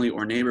family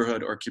or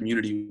neighborhood or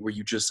community where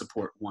you just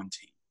support one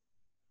team,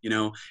 you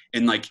know,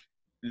 and like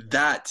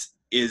that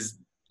is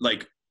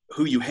like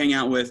who you hang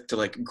out with to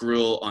like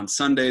grill on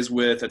Sundays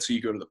with. That's who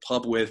you go to the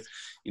pub with,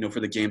 you know, for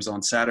the games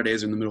on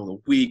Saturdays or in the middle of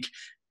the week.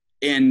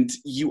 And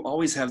you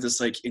always have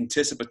this like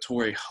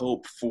anticipatory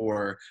hope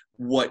for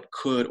what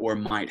could or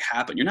might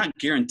happen. You're not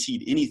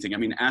guaranteed anything. I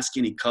mean, ask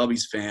any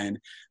Cubbies fan,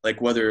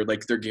 like whether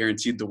like they're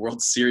guaranteed the World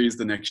Series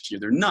the next year.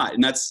 They're not.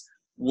 And that's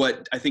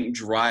what I think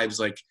drives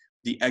like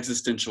the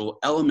existential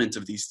element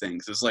of these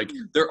things. Is like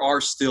there are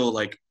still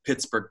like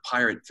Pittsburgh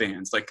Pirate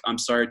fans. Like, I'm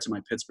sorry to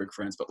my Pittsburgh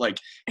friends, but like,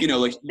 you know,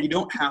 like you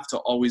don't have to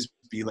always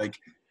be like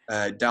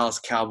Dallas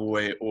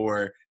Cowboy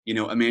or, you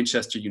know, a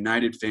Manchester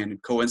United fan,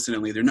 and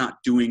coincidentally they're not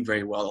doing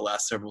very well the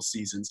last several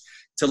seasons,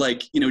 to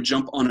like, you know,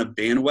 jump on a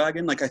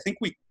bandwagon. Like I think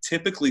we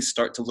typically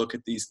start to look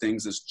at these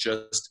things as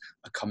just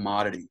a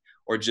commodity,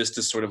 or just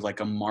as sort of like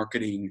a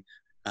marketing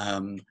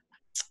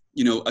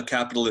you know, a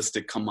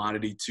capitalistic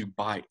commodity to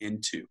buy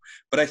into.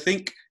 But I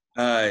think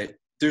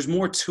there's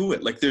more to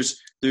it. Like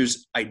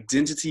there's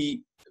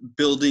identity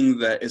building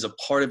that is a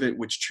part of it,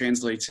 which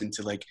translates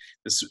into like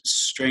this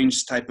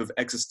strange type of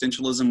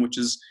existentialism, which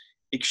is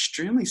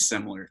extremely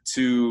similar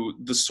to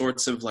the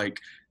sorts of like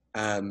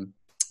not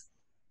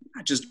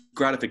just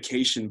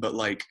gratification, but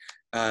like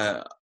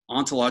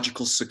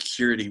ontological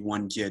security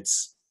one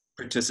gets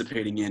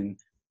participating in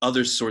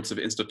other sorts of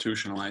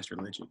institutionalized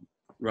religion.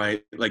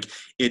 Right? Like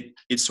it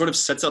sort of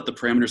sets out the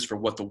parameters for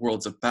what the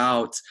world's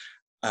about.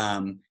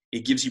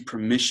 It gives you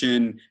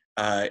permission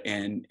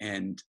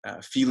and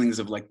feelings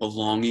of like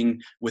belonging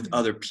with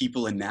other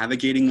people and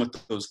navigating what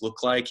those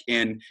look like.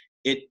 And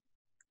it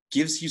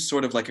gives you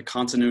sort of like a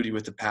continuity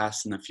with the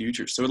past and the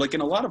future. So like in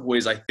a lot of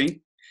ways, I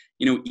think,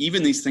 you know,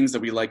 even these things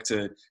that we like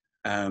to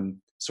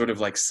sort of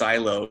like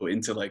silo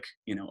into like,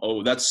 you know,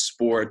 oh, that's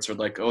sports, or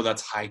like, oh,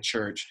 that's high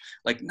church.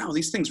 Like, no,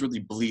 these things really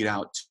bleed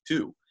out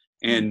too.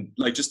 And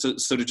like just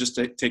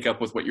to take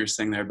up with what you're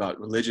saying there about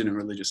religion and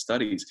religious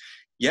studies,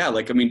 yeah,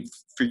 like I mean,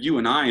 for you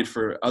and I and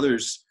for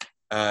others,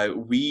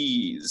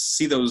 we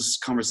see those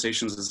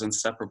conversations as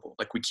inseparable.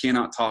 Like we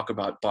cannot talk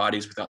about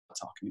bodies without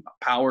talking about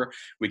power.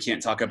 We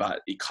can't talk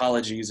about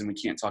ecologies, and we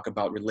can't talk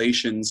about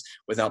relations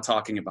without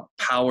talking about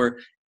power.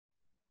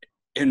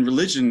 And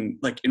religion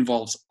like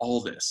involves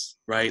all this,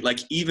 right?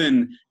 Like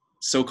even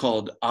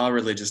so-called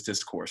religious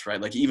discourse,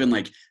 right? Like even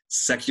like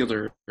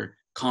secular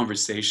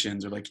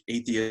conversations or like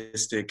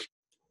atheistic,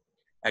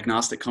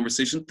 agnostic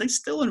conversations, they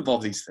still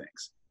involve these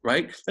things,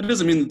 right? That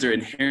doesn't mean that they're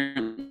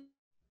inherently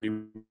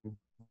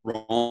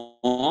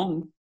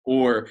wrong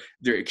or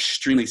they're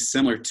extremely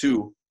similar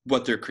to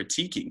what they're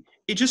critiquing.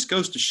 It just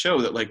goes to show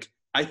that like,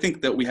 I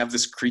think that we have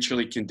this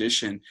creaturely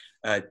condition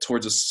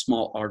towards a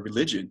small r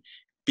religion,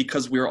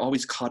 because we're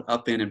always caught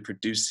up in and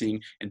producing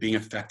and being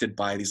affected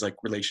by these like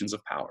relations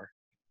of power.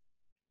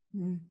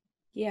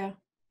 Yeah.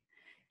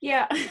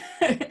 Yeah.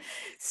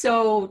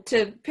 So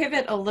to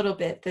pivot a little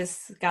bit,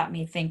 this got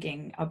me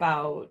thinking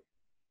about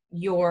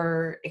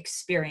your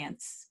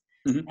experience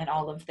and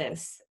all of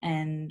this.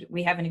 And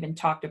we haven't even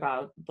talked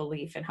about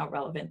belief and how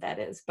relevant that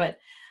is. But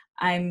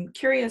I'm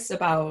curious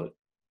about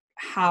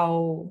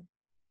how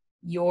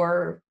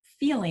your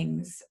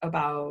feelings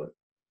about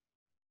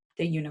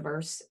the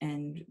universe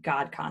and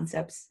God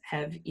concepts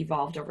have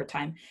evolved over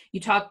time.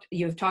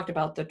 You've talked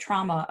about the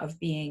trauma of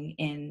being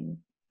in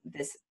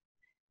this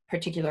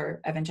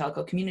particular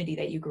evangelical community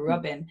that you grew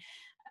up in,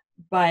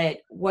 but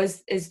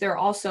has there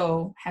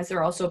also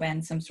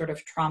been some sort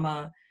of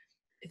trauma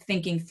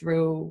thinking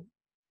through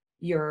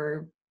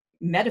your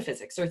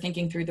metaphysics, or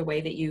thinking through the way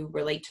that you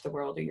relate to the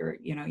world, or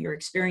your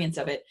experience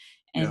of it,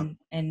 and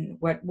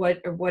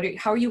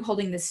how are you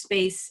holding the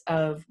space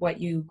of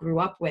what you grew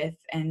up with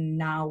and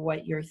now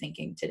what you're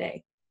thinking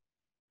today?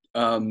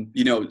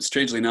 You know,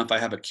 strangely enough, I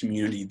have a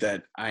community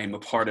that I am a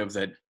part of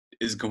that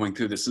is going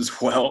through this as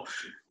well.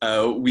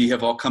 We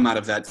have all come out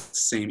of that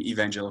same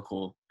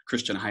evangelical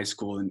Christian high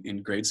school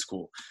in grade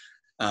school.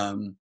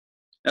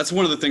 That's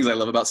one of the things I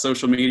love about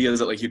social media, is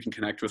that like you can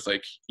connect with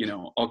like, you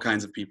know, all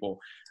kinds of people.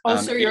 Oh,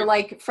 so you're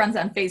like friends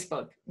on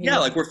Facebook? Yeah,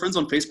 like we're friends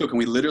on Facebook, and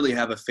we literally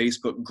have a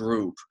Facebook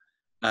group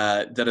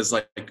that is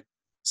like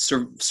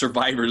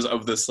survivors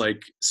of this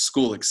like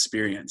school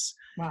experience.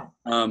 Wow.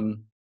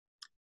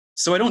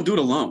 So I don't do it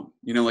alone,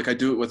 you know, like I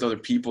do it with other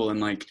people, and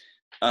like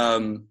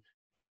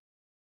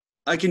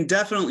I can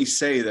definitely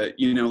say that,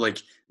 you know, like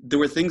there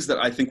were things that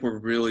I think were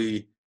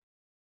really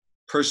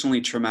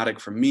personally traumatic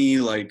for me.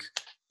 Like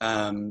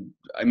I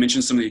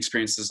mentioned some of the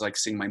experiences, like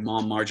seeing my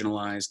mom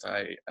marginalized.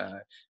 I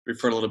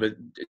referred a little bit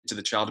to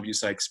the child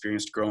abuse I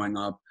experienced growing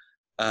up.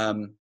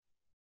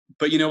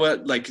 But you know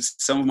what, like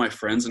some of my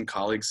friends and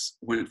colleagues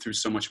went through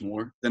so much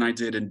more than I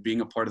did. And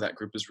being a part of that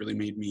group has really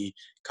made me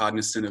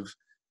cognizant of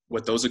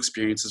what those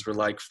experiences were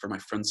like for my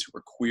friends who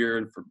were queer,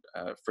 and for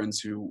friends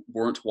who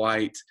weren't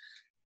white,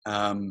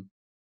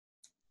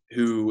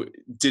 who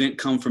didn't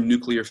come from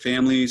nuclear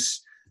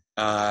families,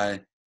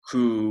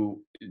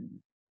 who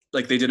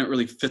like they didn't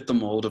really fit the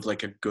mold of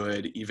like a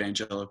good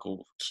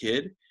evangelical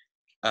kid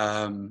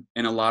in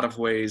a lot of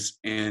ways,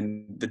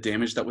 and the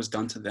damage that was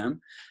done to them.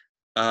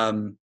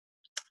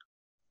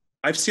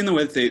 I've seen the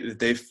way that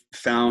they've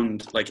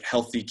found like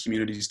healthy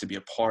communities to be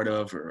a part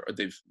of, or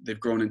they've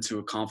grown into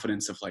a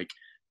confidence of like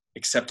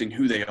accepting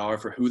who they are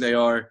for who they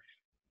are.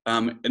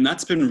 And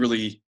that's been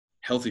really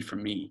healthy for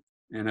me.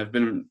 And I've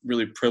been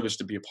really privileged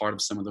to be a part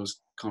of some of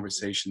those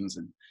conversations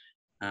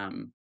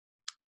and,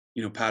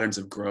 you know, patterns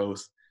of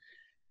growth.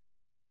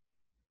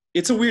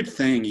 It's a weird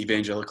thing,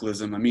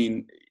 evangelicalism. I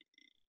mean,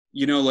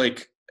 you know,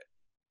 like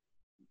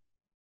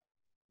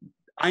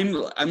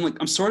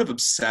I'm sort of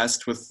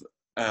obsessed with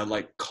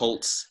like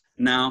cults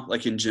now,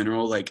 like in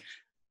general. Like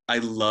I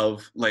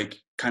love like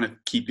kind of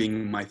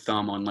keeping my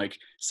thumb on like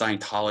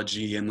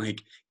Scientology and like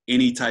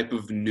any type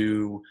of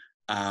new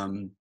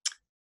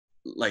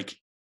like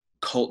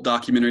cult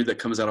documentary that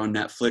comes out on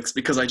Netflix,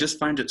 because I just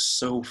find it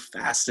so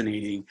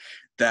fascinating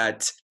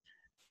that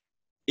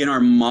in our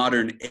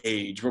modern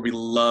age, where we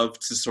love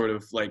to sort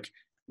of like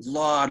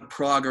laud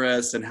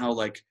progress and how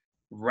like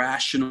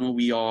rational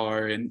we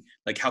are, and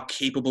like how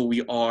capable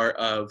we are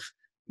of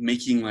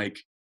making like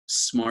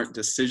smart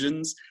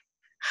decisions,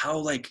 how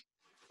like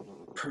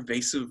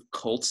pervasive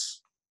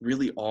cults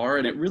really are.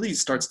 And it really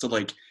starts to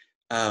like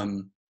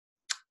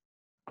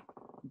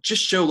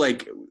just show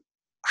like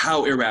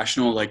how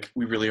irrational like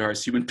we really are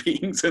as human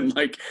beings, and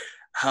like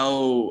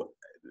how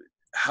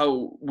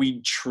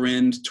we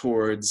trend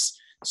towards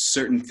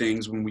certain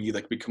things when we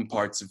like become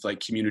parts of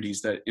like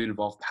communities that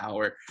involve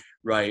power,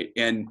 right?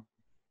 And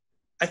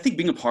I think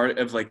being a part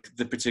of like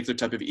the particular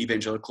type of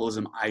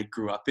evangelicalism I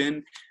grew up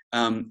in,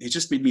 it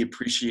just made me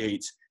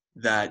appreciate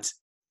that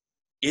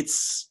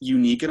it's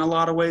unique in a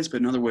lot of ways, but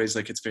in other ways,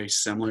 like it's very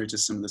similar to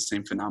some of the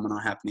same phenomena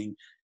happening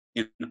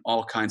in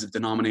all kinds of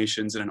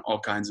denominations and in all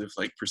kinds of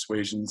like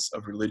persuasions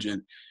of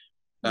religion.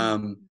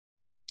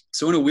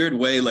 So in a weird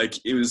way, like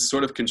it was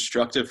sort of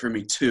constructive for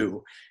me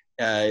too,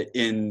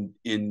 in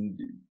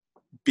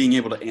being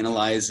able to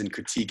analyze and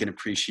critique and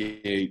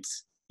appreciate,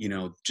 you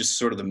know, just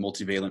sort of the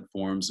multivalent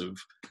forms of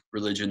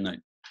religion that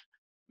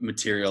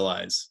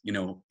materialize, you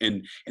know,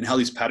 and how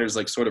these patterns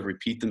like sort of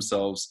repeat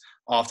themselves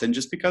often,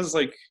 just because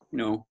like, you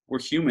know, we're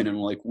human and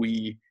like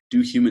we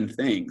do human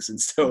things.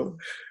 And so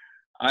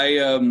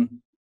I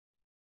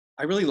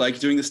really like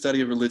doing the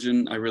study of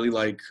religion. I really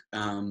like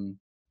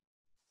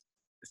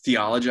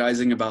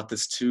theologizing about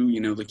this too.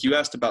 You know, like you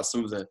asked about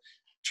some of the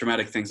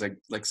traumatic things,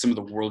 like some of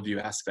the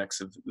worldview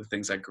aspects of the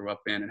things I grew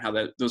up in and how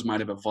that those might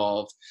have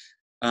evolved.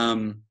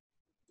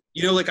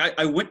 You know, like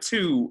I went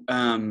to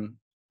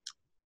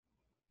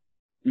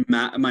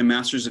my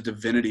master's of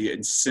divinity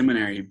in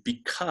seminary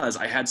because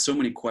I had so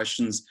many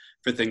questions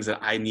for things that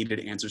I needed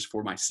answers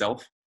for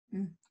myself.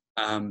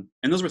 And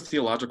those were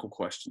theological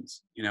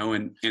questions, you know,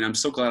 and I'm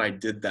so glad I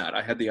did that.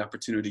 I had the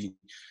opportunity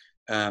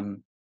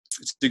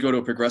to go to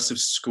a progressive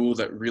school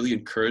that really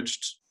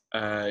encouraged,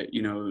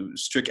 you know,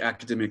 strict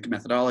academic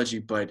methodology,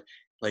 but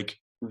like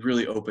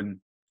really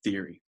open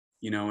theory,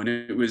 you know, and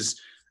it was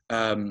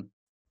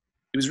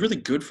really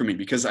good for me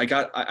because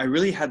I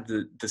really had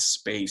the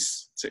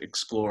space to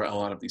explore a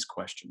lot of these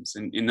questions,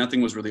 and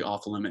nothing was really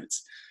off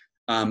limits.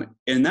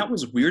 And that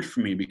was weird for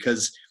me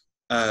because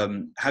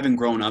having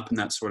grown up in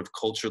that sort of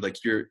culture,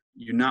 like you're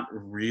not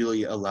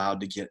really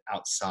allowed to get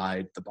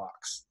outside the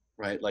box,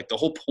 right? Like the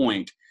whole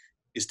point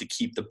is to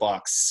keep the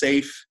box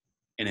safe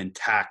and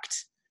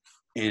intact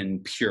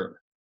and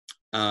pure.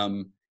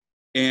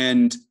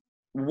 And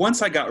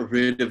once I got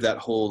rid of that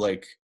whole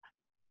like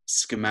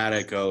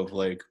schematic of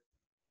like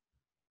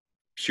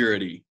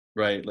purity,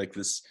 right? Like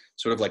this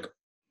sort of like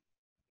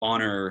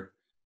honor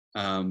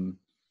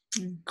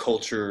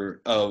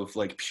culture of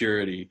like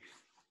purity,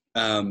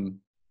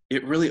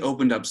 it really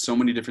opened up so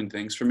many different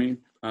things for me.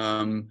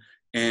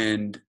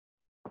 And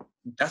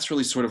that's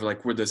really sort of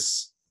like where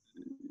this,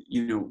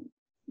 you know,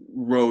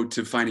 road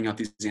to finding out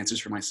these answers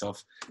for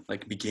myself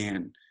like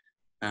began.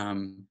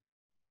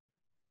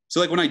 So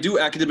like when I do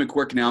academic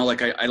work now,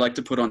 like I like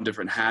to put on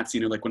different hats,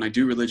 like when I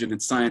do religion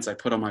and science, I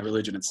put on my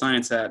religion and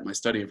science hat, my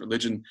study of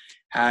religion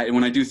hat. And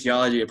when I do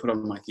theology, I put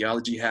on my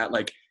theology hat.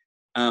 Like,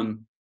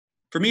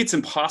 for me, it's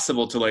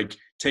impossible to like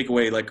take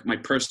away like my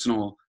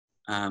personal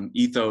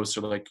ethos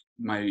or like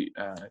my,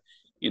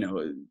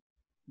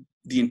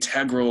 the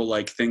integral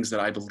like things that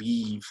I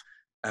believe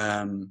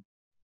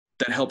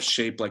that help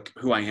shape like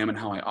who I am and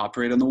how I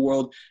operate in the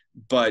world.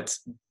 But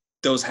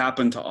those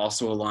happen to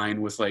also align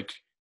with like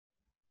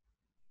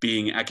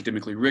being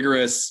academically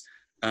rigorous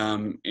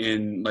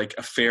in like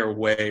a fair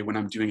way when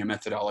I'm doing a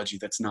methodology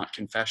that's not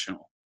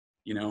confessional,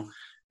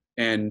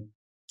 and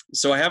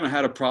so I haven't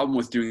had a problem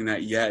with doing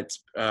that yet,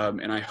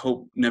 and I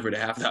hope never to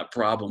have that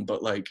problem.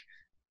 But like,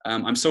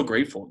 I'm so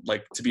grateful,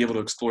 like, to be able to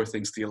explore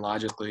things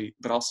theologically,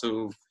 but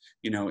also,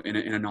 in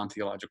a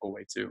non-theological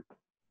way too.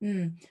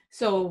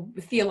 So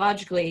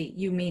theologically,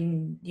 you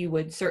mean you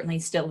would certainly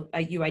still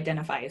you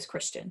identify as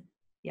Christian?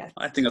 Yeah.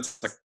 I think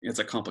it's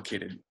a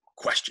complicated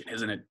question,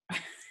 isn't it?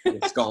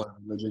 Scholar of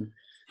religion.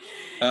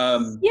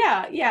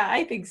 Yeah,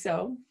 I think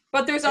so.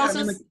 But there's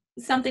also like,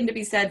 something to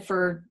be said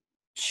for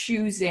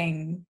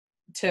choosing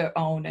to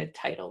own a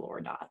title or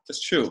not.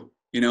 That's true.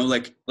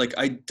 Like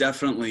I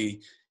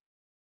definitely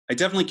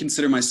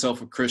consider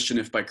myself a Christian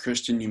if by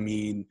Christian you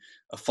mean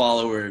a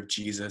follower of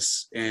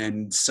Jesus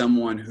and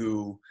someone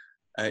who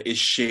is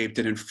shaped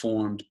and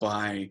informed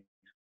by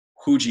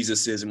who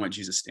Jesus is and what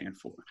Jesus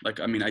stands for. Like,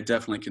 I mean, I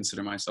definitely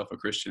consider myself a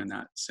Christian in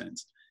that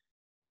sense.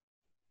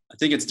 I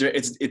think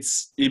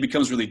it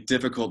becomes really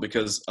difficult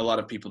because a lot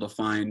of people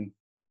define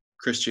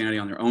Christianity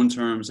on their own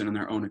terms and in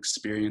their own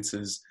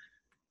experiences.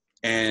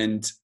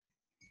 And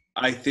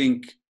I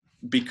think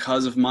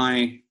because of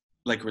my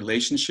like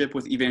relationship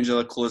with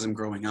evangelicalism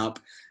growing up,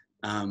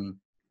 I've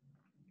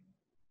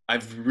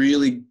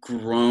really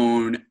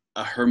grown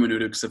a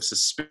hermeneutics of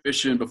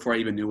suspicion before I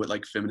even knew what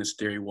like feminist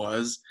theory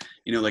was.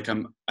 Like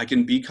I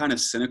can be kind of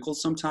cynical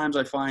sometimes,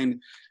 I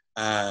find,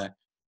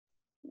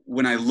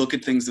 when I look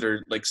at things that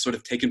are like sort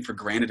of taken for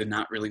granted and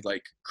not really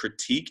like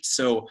critiqued.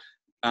 So,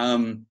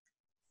 like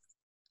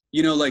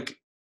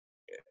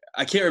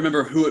I can't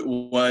remember who it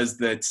was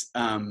that,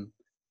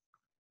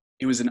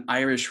 it was an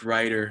Irish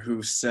writer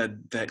who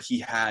said that he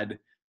had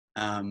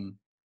a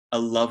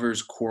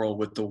lover's quarrel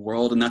with the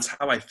world. And that's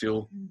how I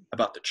feel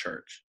about the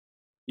church.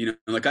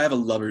 Like I have a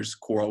lover's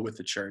quarrel with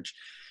the church.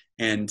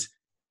 And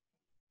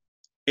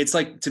it's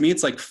like, to me,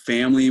 it's like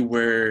family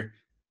where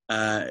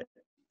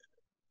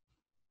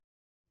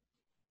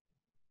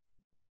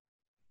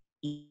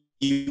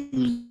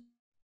you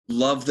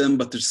love them,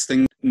 but there's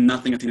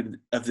nothing at the end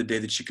of the day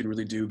that you can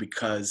really do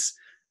because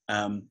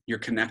you're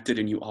connected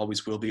and you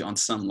always will be on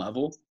some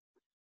level.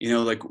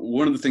 Like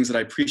one of the things that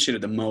I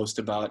appreciated the most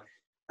about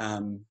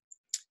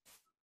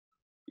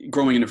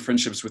growing into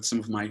friendships with some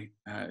of my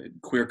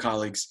queer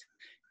colleagues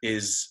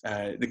is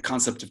the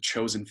concept of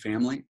chosen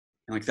family.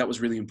 And like, that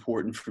was really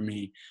important for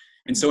me.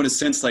 And so in a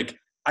sense, like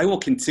I will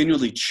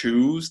continually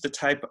choose the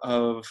type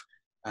of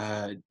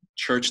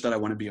church that I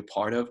want to be a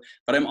part of,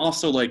 but I'm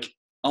also like,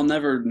 I'll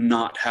never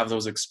not have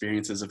those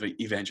experiences of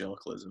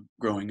evangelicalism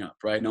growing up,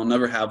 right? And I'll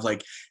never have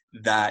like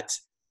that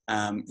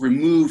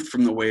removed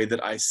from the way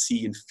that I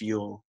see and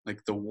feel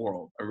like the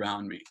world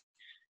around me.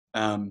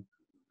 Now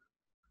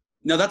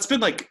that's been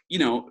like,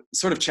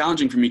 sort of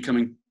challenging for me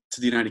coming to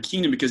the United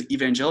Kingdom because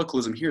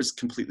evangelicalism here is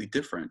completely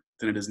different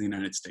than it is in the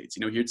United States.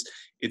 Here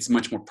it's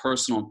much more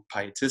personal,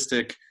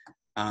 pietistic.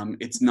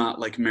 It's not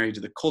like married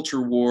to the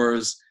culture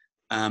wars.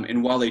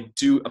 And while they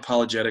do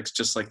apologetics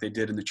just like they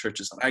did in the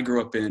churches that I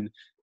grew up in,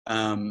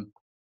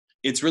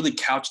 it's really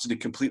couched in a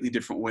completely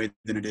different way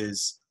than it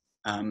is.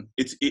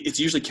 It's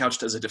usually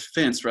couched as a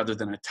defense rather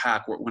than an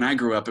attack. When I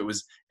grew up, it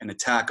was an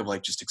attack of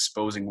like just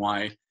exposing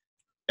why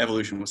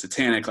evolution was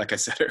satanic, like I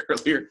said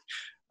earlier,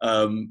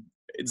 and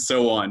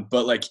so on.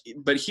 But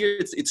here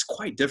it's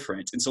quite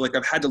different. And so like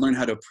I've had to learn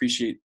how to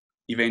appreciate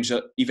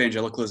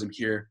evangelicalism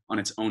here on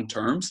its own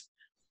terms.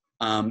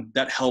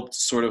 That helped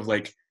sort of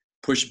like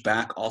push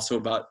back also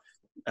about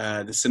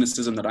the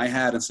cynicism that I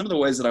had and some of the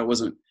ways that I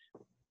wasn't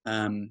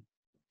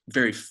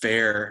very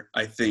fair,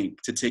 I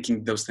think, to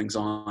taking those things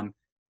on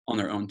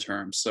their own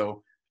terms.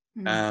 So,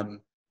 yeah,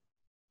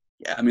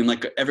 I mean,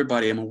 like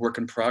everybody, I'm a work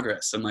in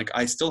progress, and like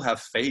I still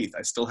have faith,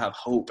 I still have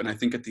hope, and I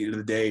think at the end of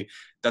the day,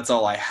 that's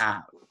all I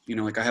have.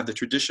 Like I have the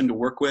tradition to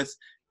work with,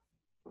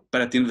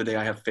 but at the end of the day,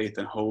 I have faith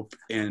and hope,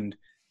 and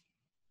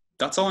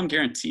that's all I'm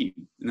guaranteed.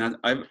 And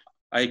I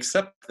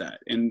accept that,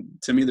 and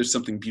to me, there's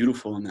something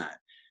beautiful in that.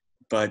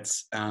 But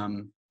I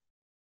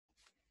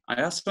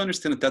also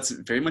understand that that's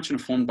very much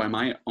informed by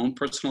my own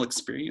personal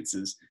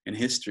experiences and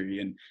history,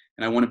 and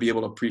I want to be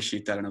able to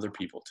appreciate that in other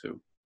people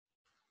too.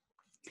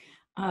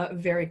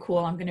 Very cool.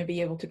 I'm going to be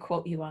able to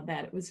quote you on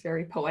that. It was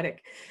very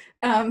poetic.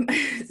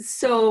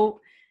 So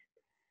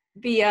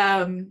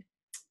the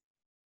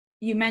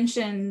you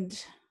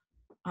mentioned,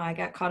 I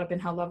got caught up in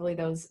how lovely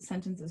those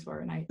sentences were,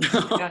 and I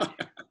forgot.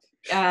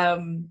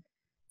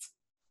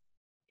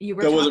 You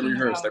were. That wasn't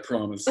rehearsed, I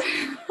promise.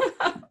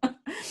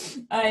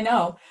 I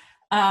know.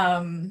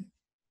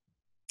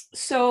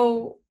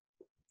 So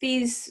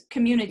these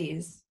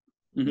communities,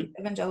 Mm-hmm. the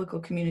evangelical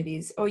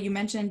communities, oh, you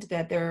mentioned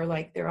that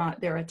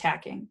they're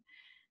attacking.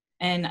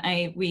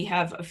 And we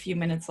have a few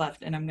minutes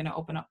left, and I'm going to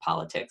open up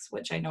politics,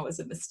 which I know is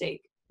a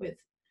mistake with,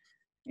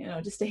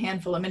 just a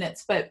handful of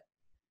minutes. But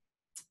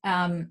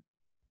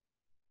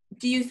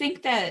do you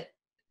think that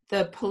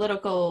the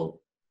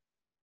political,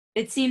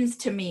 it seems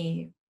to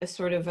me a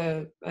sort of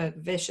a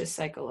vicious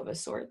cycle of a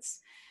sorts,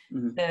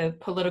 Mm-hmm. the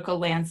political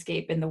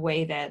landscape and the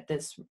way that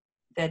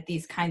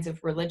these kinds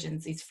of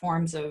religions, these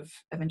forms of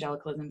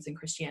evangelicalisms and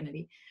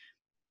Christianity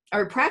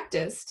are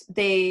practiced,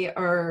 they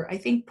are, I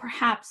think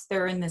perhaps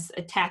they're in this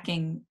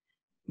attacking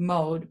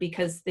mode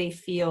because they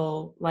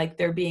feel like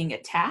they're being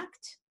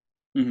attacked.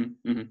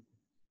 Mm-hmm. Mm-hmm.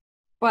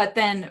 But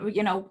then,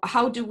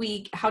 how do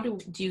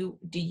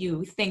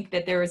you think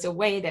that there is a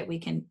way that we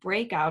can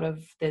break out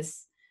of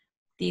these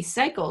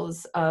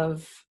cycles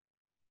of,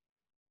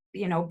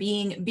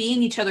 being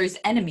each other's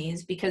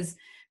enemies, because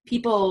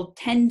people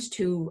tend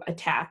to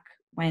attack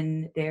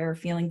when they're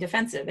feeling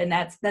defensive, and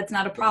that's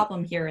not a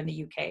problem here in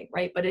the UK,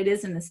 right? But it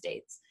is in the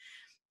States.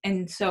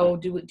 And so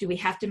do we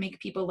have to make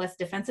people less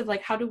defensive?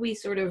 Like, how do we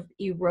sort of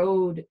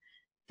erode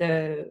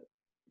the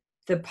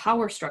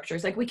power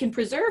structures? Like, we can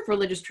preserve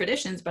religious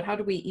traditions, but how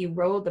do we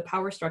erode the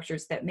power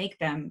structures that make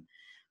them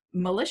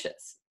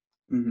malicious?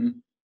 Mm-hmm.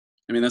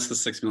 I mean, that's the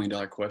 $6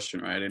 million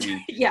question, right? I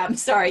mean, yeah, I'm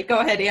sorry. Go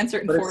ahead, answer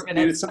it in 4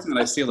 minutes. It's something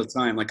that I see all the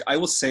time. Like, I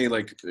will say,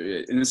 like,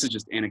 and this is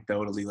just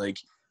anecdotally, like,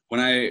 when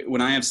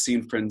I have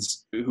seen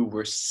friends who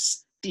were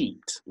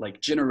steeped,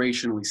 like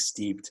generationally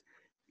steeped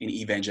in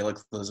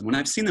evangelicalism, when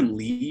I've seen them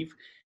leave,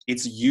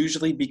 it's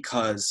usually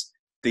because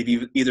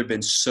they've either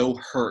been so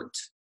hurt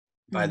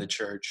by the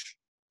church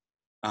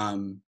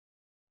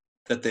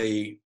that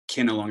they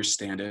can no longer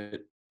stand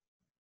it,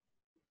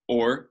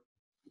 or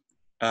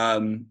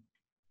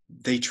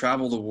they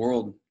travel the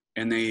world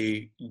and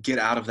they get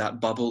out of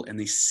that bubble and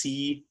they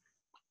see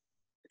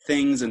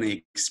things and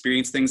they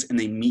experience things and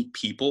they meet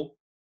people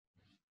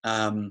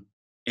and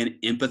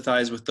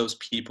empathize with those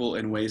people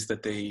in ways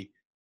that they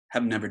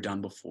have never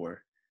done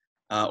before,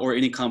 or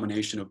any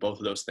combination of both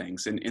of those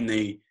things. And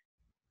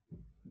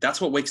that's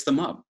what wakes them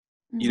up,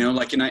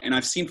 like, and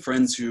I've seen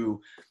friends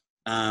who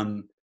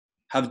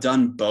have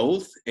done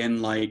both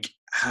and like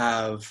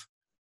have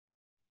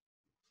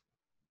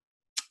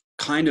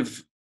kind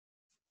of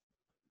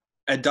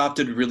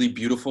adopted really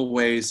beautiful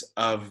ways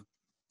of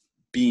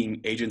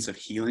being agents of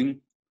healing,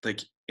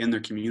 like in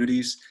their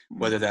communities,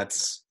 whether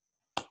that's,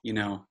 in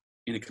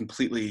a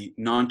completely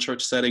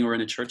non-church setting or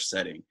in a church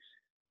setting.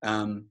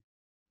 In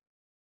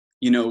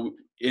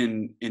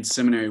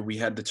seminary, we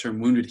had the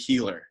term wounded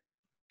healer.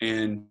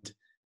 And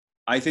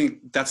I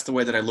think that's the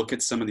way that I look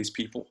at some of these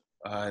people.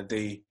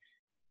 They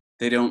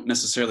don't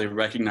necessarily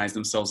recognize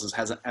themselves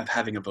as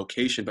having a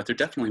vocation, but they're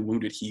definitely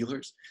wounded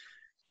healers.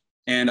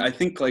 And I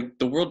think like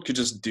the world could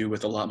just do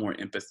with a lot more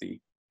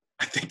empathy.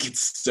 I think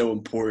it's so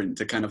important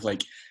to kind of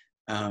like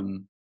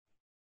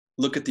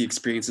look at the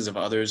experiences of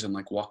others and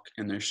like walk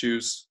in their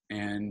shoes.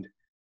 And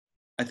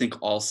I think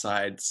all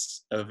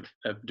sides of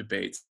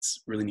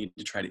debates really need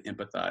to try to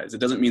empathize. It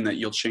doesn't mean that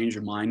you'll change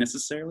your mind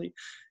necessarily.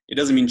 It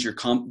doesn't mean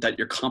that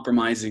you're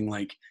compromising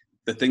like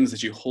the things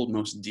that you hold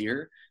most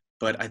dear.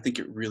 But I think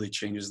it really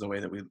changes the way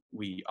that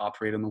we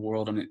operate in the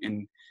world.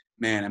 And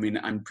man, I mean,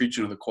 I'm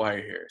preaching to the choir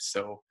here.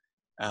 So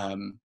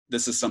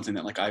this is something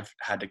that like I've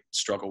had to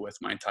struggle with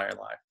my entire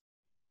life.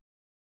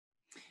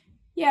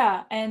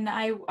 Yeah, and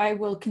I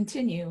will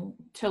continue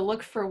to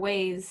look for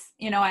ways.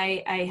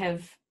 I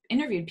have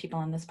interviewed people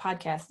on this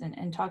podcast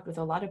and talked with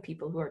a lot of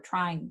people who are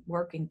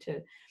working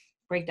to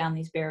break down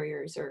these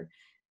barriers or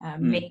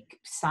make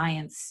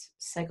science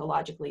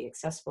psychologically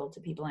accessible to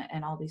people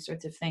and all these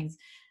sorts of things.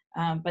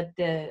 But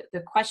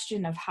the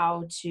question of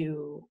how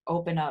to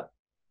open up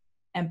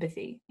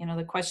empathy,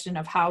 the question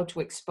of how to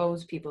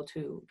expose people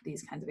to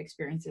these kinds of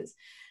experiences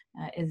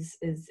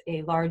is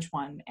a large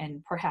one.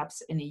 And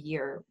perhaps in a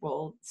year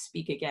we'll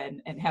speak again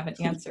and have an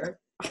answer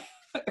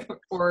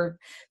or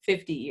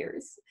 50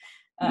 years,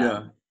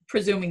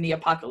 presuming the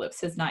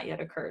apocalypse has not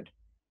yet occurred.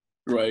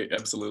 Right,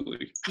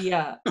 absolutely.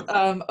 Yeah.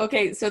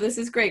 Okay, so this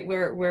is great.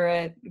 We're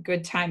at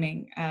good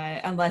timing,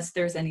 unless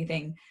there's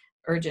anything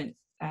urgent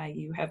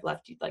you have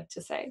left you'd like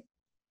to say.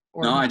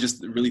 No, I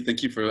just really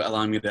thank you for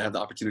allowing me to have the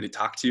opportunity to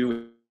talk to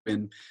you.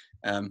 And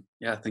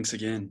thanks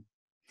again.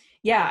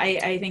 Yeah,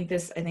 I think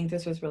this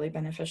was really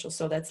beneficial.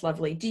 So that's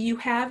lovely. Do you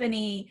have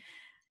any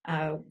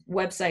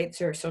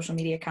websites or social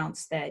media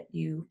accounts that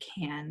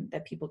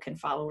people can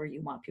follow or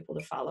you want people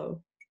to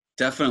follow?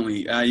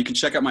 Definitely. You can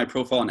check out my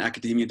profile on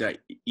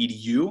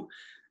academia.edu.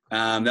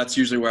 That's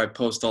usually where I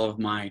post all of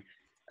my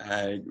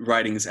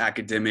writings,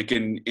 academic,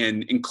 and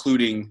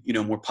including,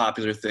 more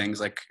popular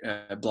things like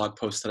blog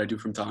posts that I do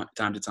from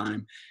time to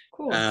time.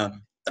 Cool.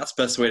 That's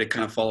the best way to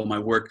kind of follow my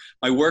work.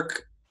 My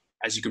work,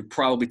 as you can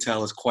probably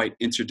tell, is quite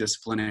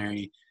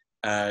interdisciplinary.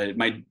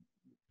 My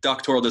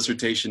doctoral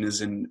dissertation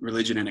is in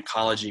religion and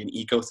ecology and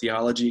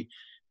eco-theology.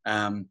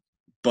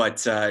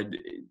 But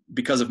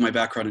because of my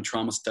background in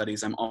trauma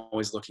studies, I'm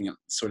always looking at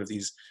sort of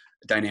these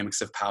dynamics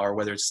of power,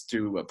 whether it's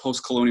through a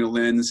post-colonial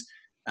lens,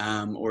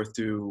 or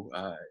through,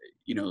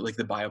 like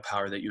the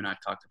biopower that you and I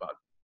talked about.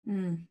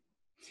 Mm.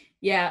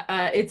 Yeah,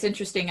 it's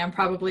interesting. I'm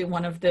probably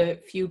one of the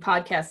few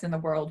podcasts in the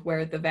world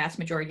where the vast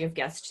majority of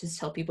guests just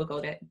tell people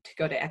go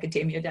to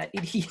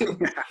academia.edu.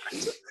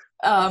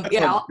 That's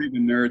how big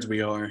nerds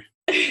we are.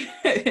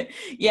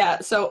 Yeah,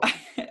 so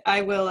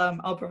I will.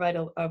 I'll provide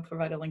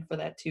a link for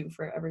that too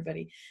for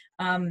everybody.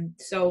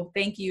 So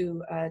thank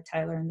you,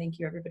 Tyler, and thank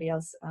you everybody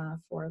else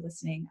for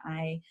listening.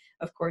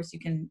 Of course, you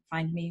can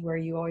find me where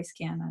you always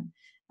can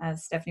on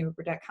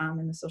StephanieRupert.com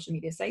and the social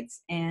media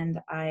sites, and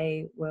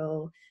I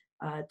will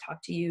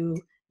talk to you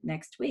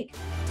next week.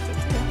 Take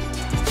care.